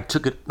that guy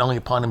took it not only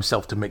upon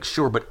himself to make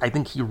sure, but I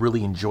think he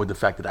really enjoyed the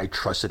fact that I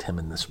trusted him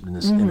in this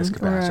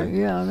capacity. Right.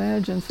 Yeah, I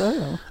imagine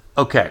so.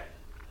 Okay.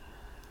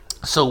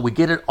 So we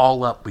get it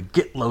all up, we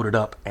get loaded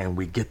up, and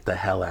we get the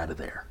hell out of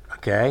there.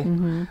 Okay?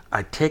 Mm-hmm.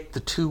 I take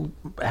the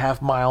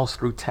 2.5 miles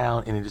through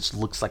town, and it just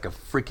looks like a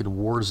freaking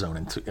war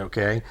zone.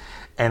 Okay?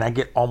 And I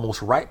get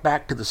almost right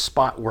back to the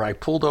spot where I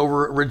pulled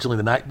over originally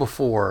the night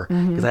before,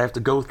 because I have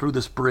to go through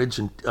this bridge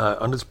and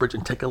under this bridge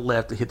and take a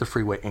left to hit the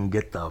freeway and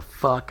get the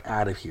fuck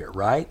out of here,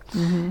 right?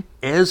 Mm-hmm.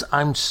 As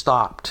I'm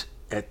stopped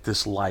at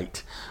this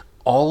light,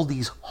 all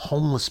these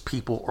homeless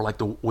people are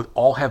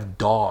all have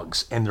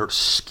dogs, and their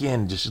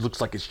skin just looks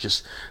like it's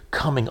just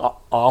coming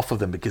off of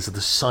them because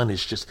the sun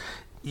is just,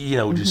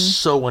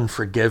 just so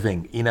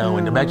unforgiving,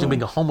 and imagine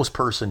being a homeless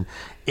person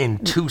in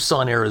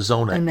Tucson,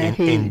 Arizona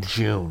in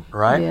June,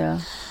 right?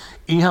 Yeah.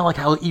 And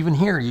how even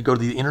here you go to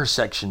the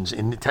intersections,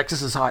 and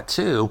Texas is hot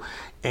too,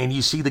 and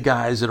you see the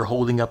guys that are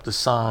holding up the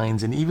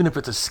signs, and even if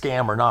it's a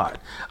scam or not,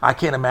 I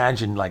can't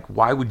imagine,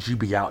 why would you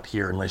be out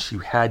here unless you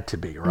had to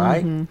be,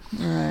 right?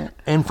 Mm-hmm. Right.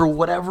 And for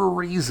whatever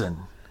reason,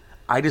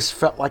 I just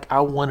felt like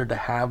I wanted to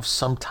have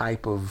some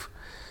type of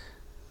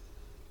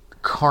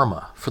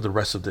karma for the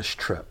rest of this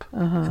trip.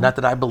 And not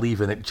that I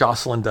believe in it.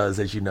 Jocelyn does,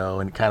 as you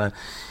know, and kind of,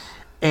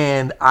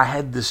 And I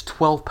had this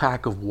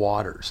 12-pack of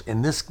waters.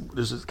 And there's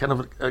this kind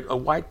of a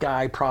white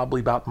guy, probably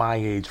about my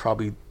age,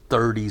 probably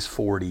 30s,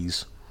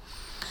 40s.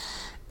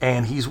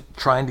 And he's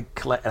trying to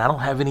collect, and I don't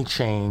have any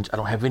change. I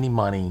don't have any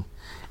money.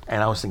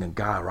 And I was thinking,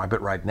 God, I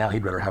bet right now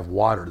he'd rather have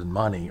water than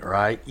money,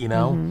 right? You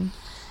know? Mm-hmm.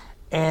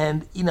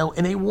 And, you know,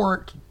 and they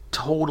weren't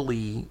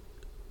totally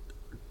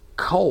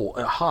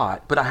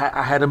hot, but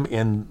I had them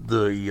in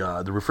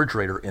the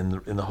refrigerator in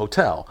the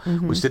hotel,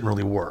 mm-hmm. which didn't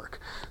really work.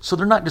 So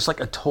they're not just like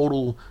a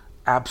total,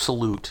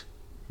 absolute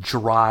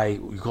dry,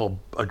 you call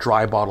a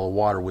dry bottle of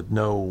water with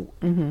no,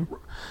 mm-hmm.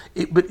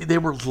 But they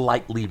were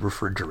lightly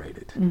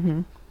refrigerated.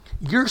 Mm-hmm.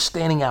 You're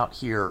standing out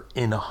here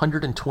in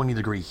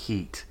 120-degree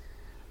heat,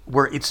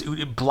 where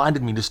it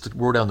blinded me just to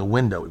roll down the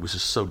window. It was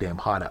just so damn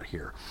hot out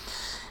here.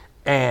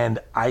 And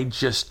I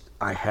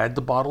had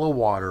the bottle of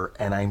water,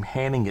 and I'm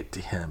handing it to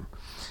him.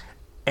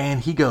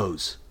 And he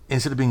goes,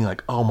 instead of being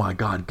like, oh my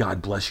God,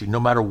 God bless you, no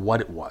matter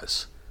what it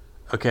was,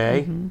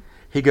 okay? Mm-hmm.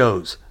 He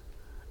goes,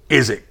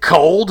 is it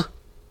cold?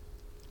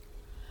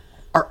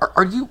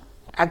 Are you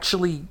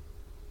actually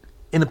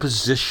in a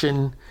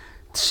position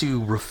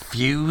to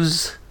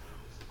refuse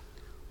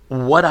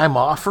what I'm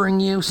offering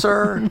you,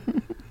 sir?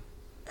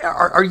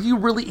 Are you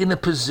really in a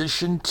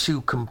position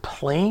to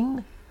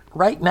complain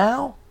right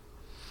now?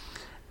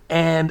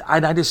 And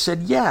I just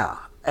said, yeah.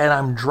 And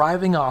I'm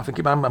driving off,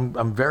 and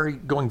I'm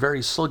going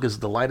very slow because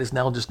the light is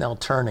just now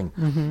turning.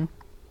 Mm-hmm.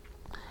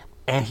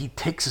 And he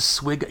takes a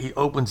swig. He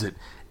opens it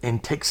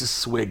and takes a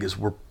swig as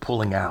we're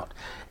pulling out.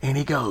 And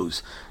he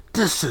goes,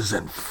 "This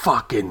isn't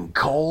fucking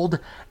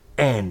cold,"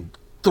 and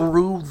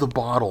threw the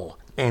bottle.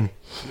 And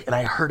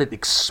I heard it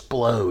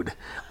explode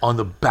on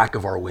the back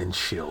of our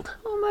windshield.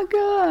 Oh my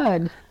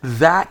God!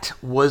 That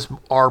was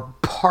our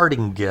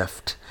parting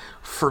gift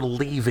for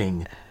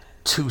leaving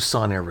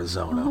Tucson,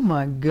 Arizona. Oh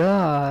my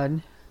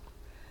God.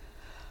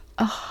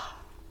 Oh,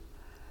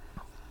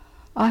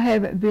 I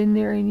haven't been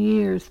there in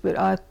years, but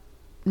I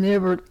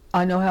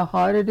know how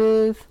hot it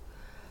is.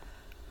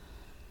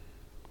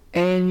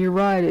 And you're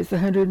right, it's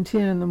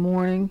 110 in the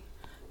morning,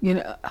 you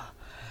know,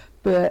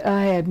 but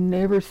I have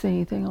never seen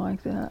anything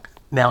like that.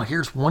 Now,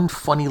 here's one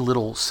funny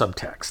little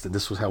subtext, and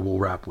this was how we'll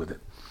wrap with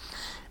it.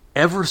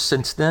 Ever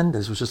since then,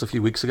 this was just a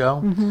few weeks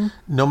ago, mm-hmm.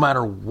 no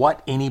matter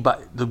what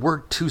the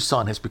word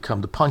Tucson has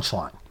become the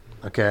punchline,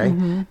 okay?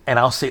 Mm-hmm. And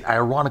I'll say it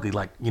ironically,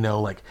 like,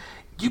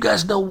 you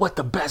guys know what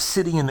the best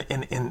city in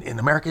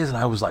America is? And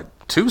I was like,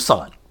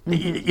 Tucson,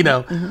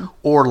 mm-hmm.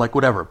 Or like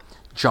whatever.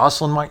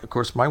 Jocelyn, of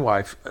course, my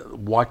wife,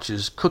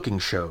 watches cooking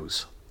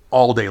shows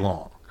all day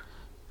long.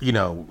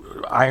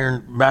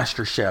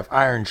 Master Chef,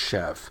 Iron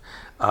Chef.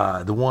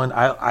 The one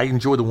I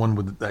enjoy, the one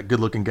with that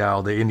good-looking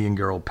gal, the Indian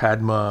girl,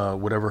 Padma,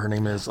 whatever her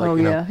name is.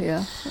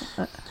 Yeah.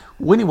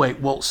 Well, anyway,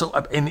 so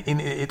and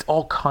it's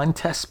all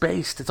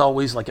contest-based. It's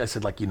always, like I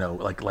said, like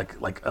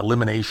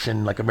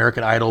elimination, like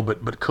American Idol,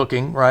 but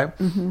cooking, right?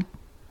 Mm-hmm.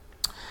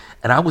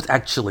 And I was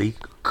actually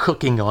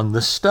cooking on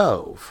the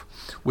stove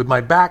with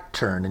my back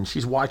turned, and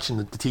she's watching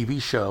the TV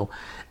show,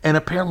 and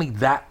apparently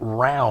that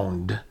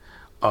round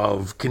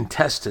of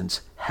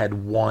contestants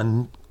had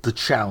won the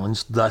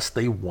challenge, thus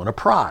they won a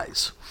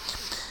prize.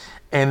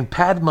 And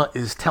Padma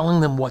is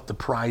telling them what the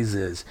prize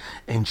is,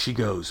 and she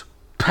goes,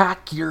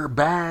 pack your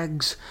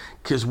bags,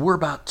 because we're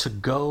about to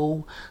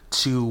go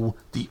to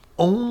the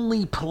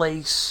only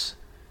place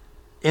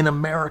in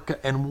America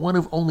and one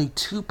of only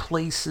 2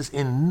 places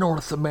in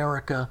North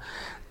America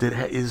that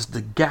is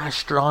the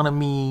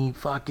gastronomy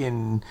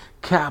fucking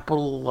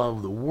capital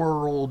of the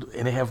world,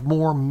 and they have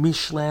more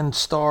Michelin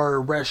star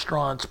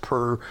restaurants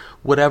per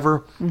whatever.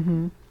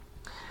 Mm-hmm.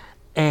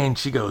 And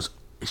she goes,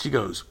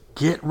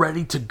 get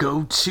ready to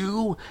go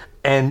to,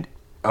 and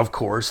of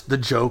course the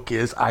joke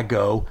is I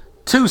go,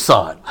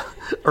 Tucson,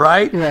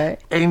 right? Right.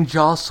 And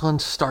Jocelyn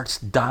starts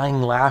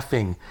dying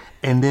laughing.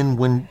 And then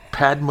when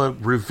Padma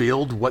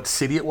revealed what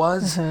city it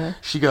was, uh-huh.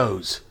 she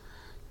goes,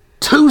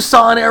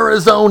 Tucson,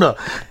 Arizona.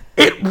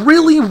 It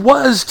really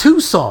was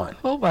Tucson.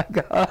 Oh my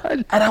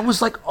God. And I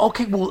was like,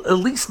 okay, well, at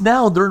least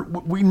now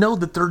we know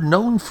that they're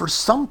known for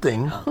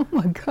something. Oh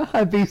my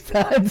God,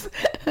 besides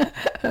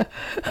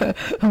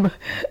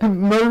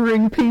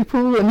murdering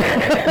people.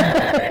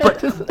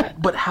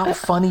 But how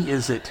funny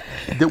is it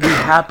that we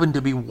happen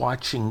to be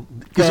watching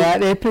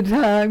that at the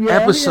time,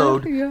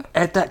 episode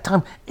at that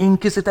time? And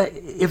because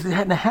if it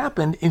hadn't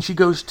happened and she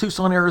goes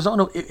Tucson,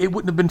 Arizona, it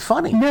wouldn't have been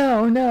funny.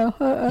 No. You know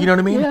what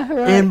I mean? Yeah,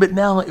 right. But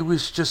now it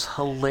was just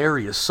hilarious.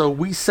 So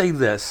we say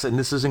this, and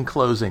this is in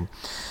closing.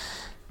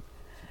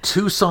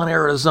 Tucson,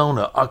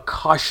 Arizona, a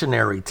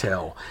cautionary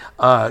tale.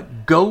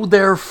 Go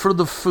there for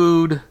the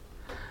food.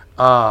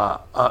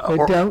 But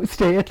don't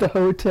stay at the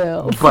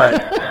hotel.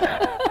 But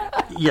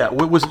yeah,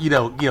 what was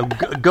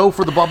go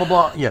for the blah blah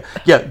blah.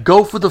 Yeah,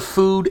 go for the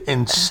food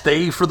and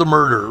stay for the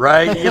murder,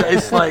 right?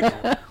 It's like.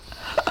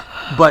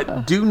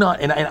 But do not,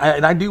 and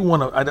I do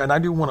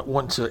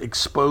want to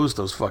expose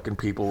those fucking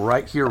people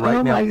right here,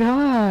 right now. Oh my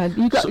God!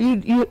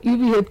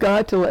 You have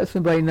got to let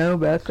somebody know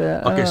about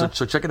that. Okay, so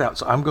check it out.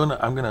 So I'm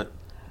gonna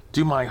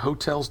do my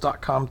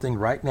hotels.com thing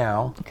right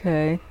now.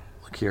 Okay.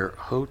 look here,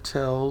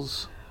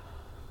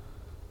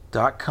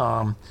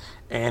 hotels.com,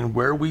 and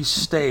where we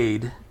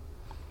stayed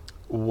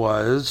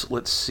was,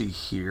 let's see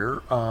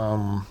here.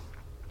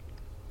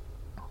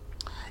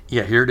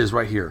 Yeah, here it is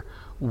right here.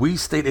 We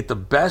stayed at the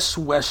Best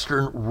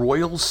Western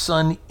Royal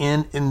Sun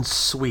Inn and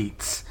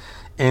Suites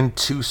in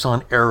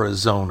Tucson,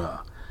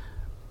 Arizona.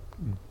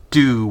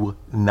 Do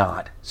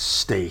not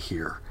stay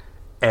here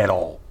at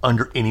all,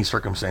 under any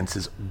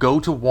circumstances.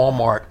 Go to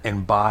Walmart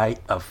and buy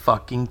a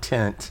fucking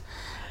tent,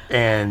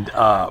 and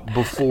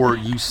before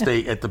you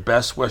stay at the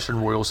Best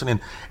Western Royal Sun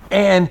Inn.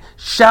 And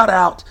shout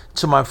out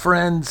to my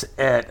friends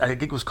at, I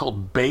think it was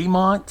called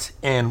Baymont,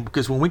 and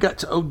because when we got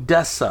to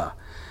Odessa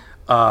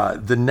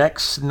the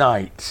next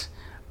night,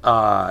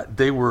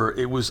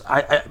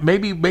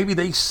 maybe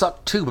they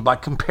sucked too, but by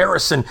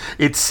comparison,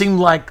 it seemed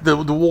like the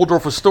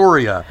Waldorf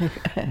Astoria.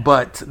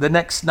 But the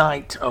next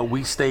night,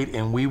 we stayed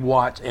and we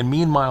watched, and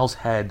me and Miles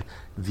had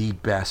the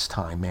best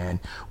time, man.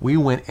 We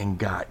went and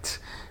got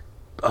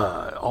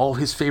all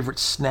his favorite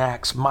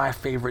snacks, my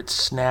favorite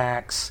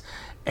snacks,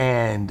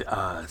 and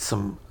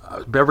some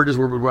beverages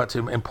we were about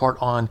to impart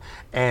on,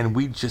 and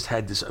we just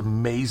had this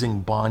amazing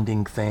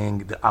bonding thing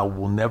that I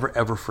will never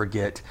ever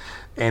forget.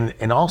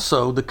 And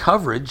also the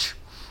coverage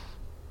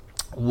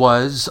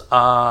was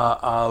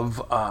of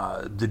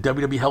the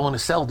WWE Hell in a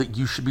Cell that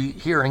you should be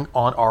hearing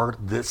on our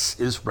This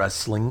Is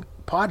Wrestling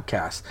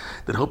podcast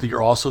that I hope that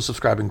you're also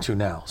subscribing to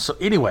now. So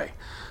anyway,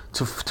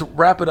 to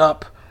wrap it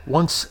up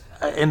once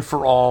and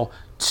for all,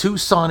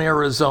 Tucson,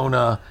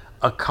 Arizona,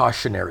 a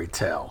cautionary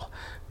tale.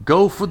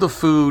 Go for the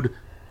food.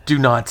 Do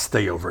not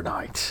stay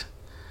overnight.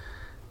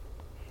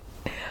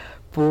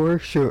 For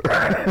sure.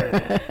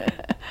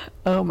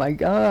 Oh my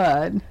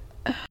God.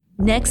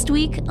 Next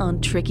week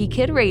on Tricky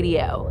Kid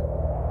Radio.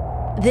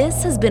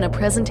 This has been a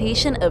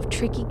presentation of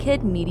Tricky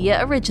Kid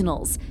Media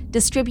Originals,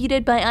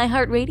 distributed by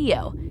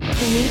iHeartRadio,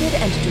 created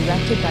and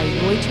directed by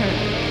Roy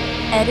Turner,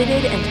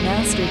 edited and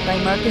mastered by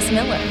Marcus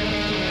Miller,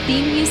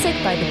 theme music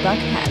by the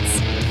Buckheads,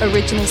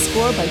 original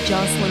score by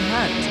Jocelyn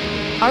Hunt,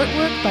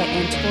 artwork by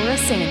Antora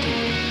Sandy,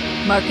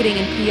 marketing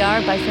and PR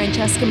by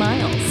Francesca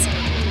Miles.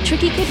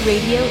 Tricky Kid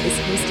Radio is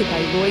hosted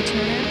by Roy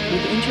Turner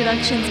with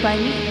introductions by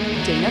me,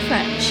 Dana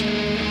French.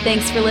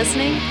 Thanks for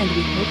listening, and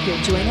we hope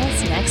you'll join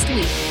us next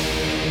week.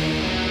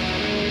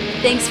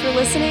 Thanks for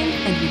listening,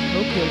 and we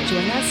hope you'll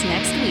join us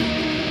next week.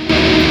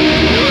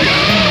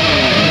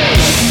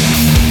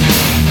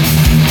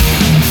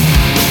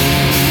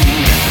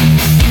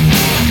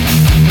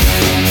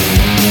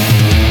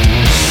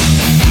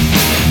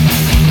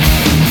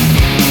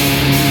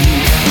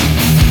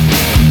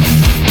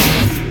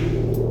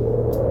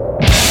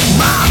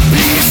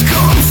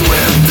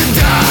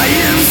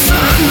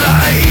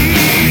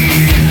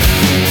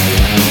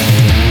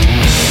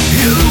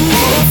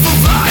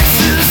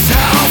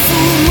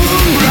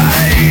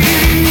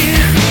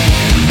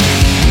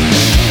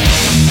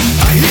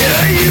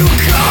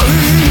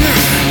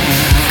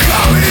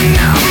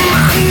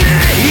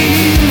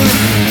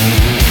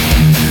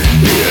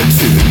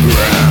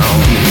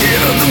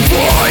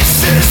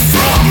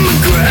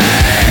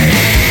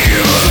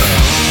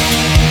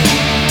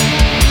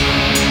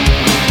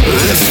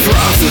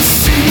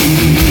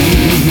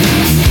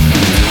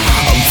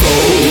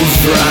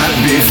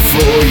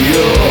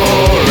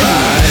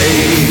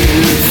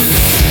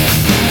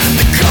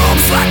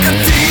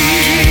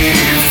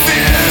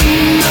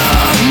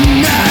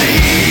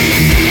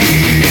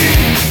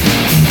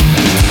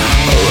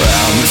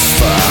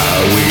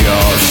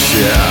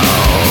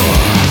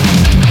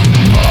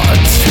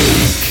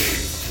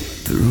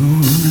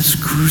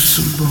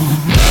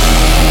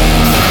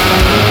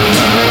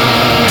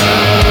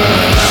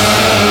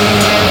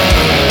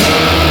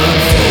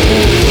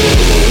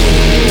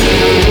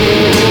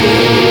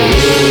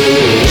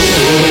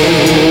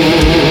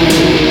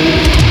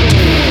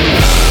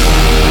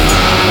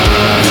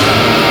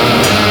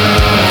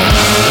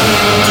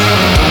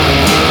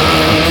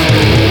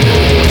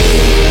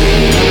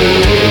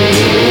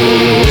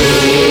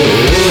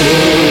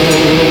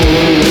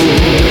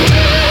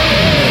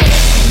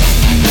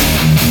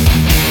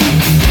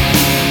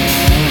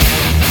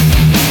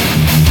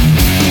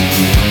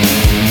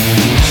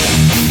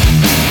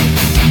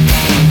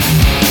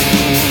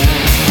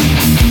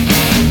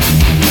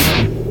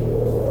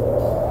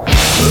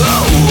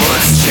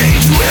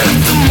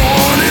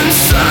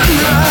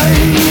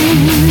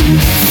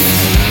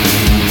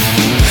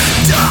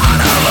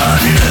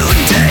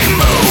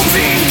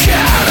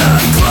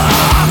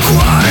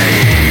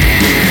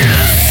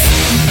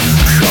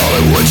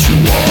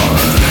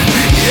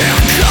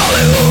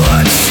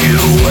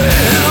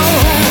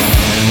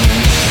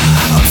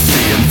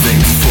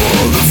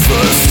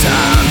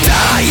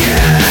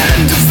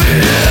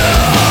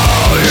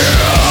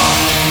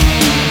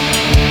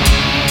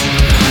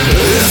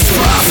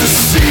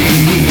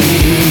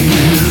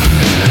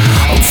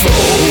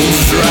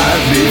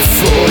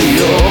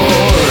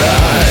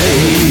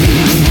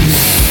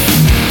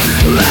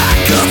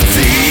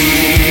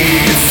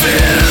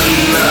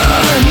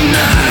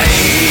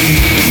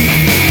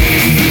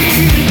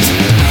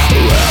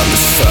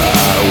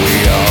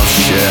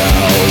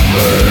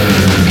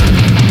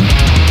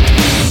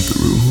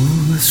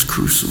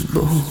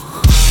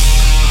 impossible.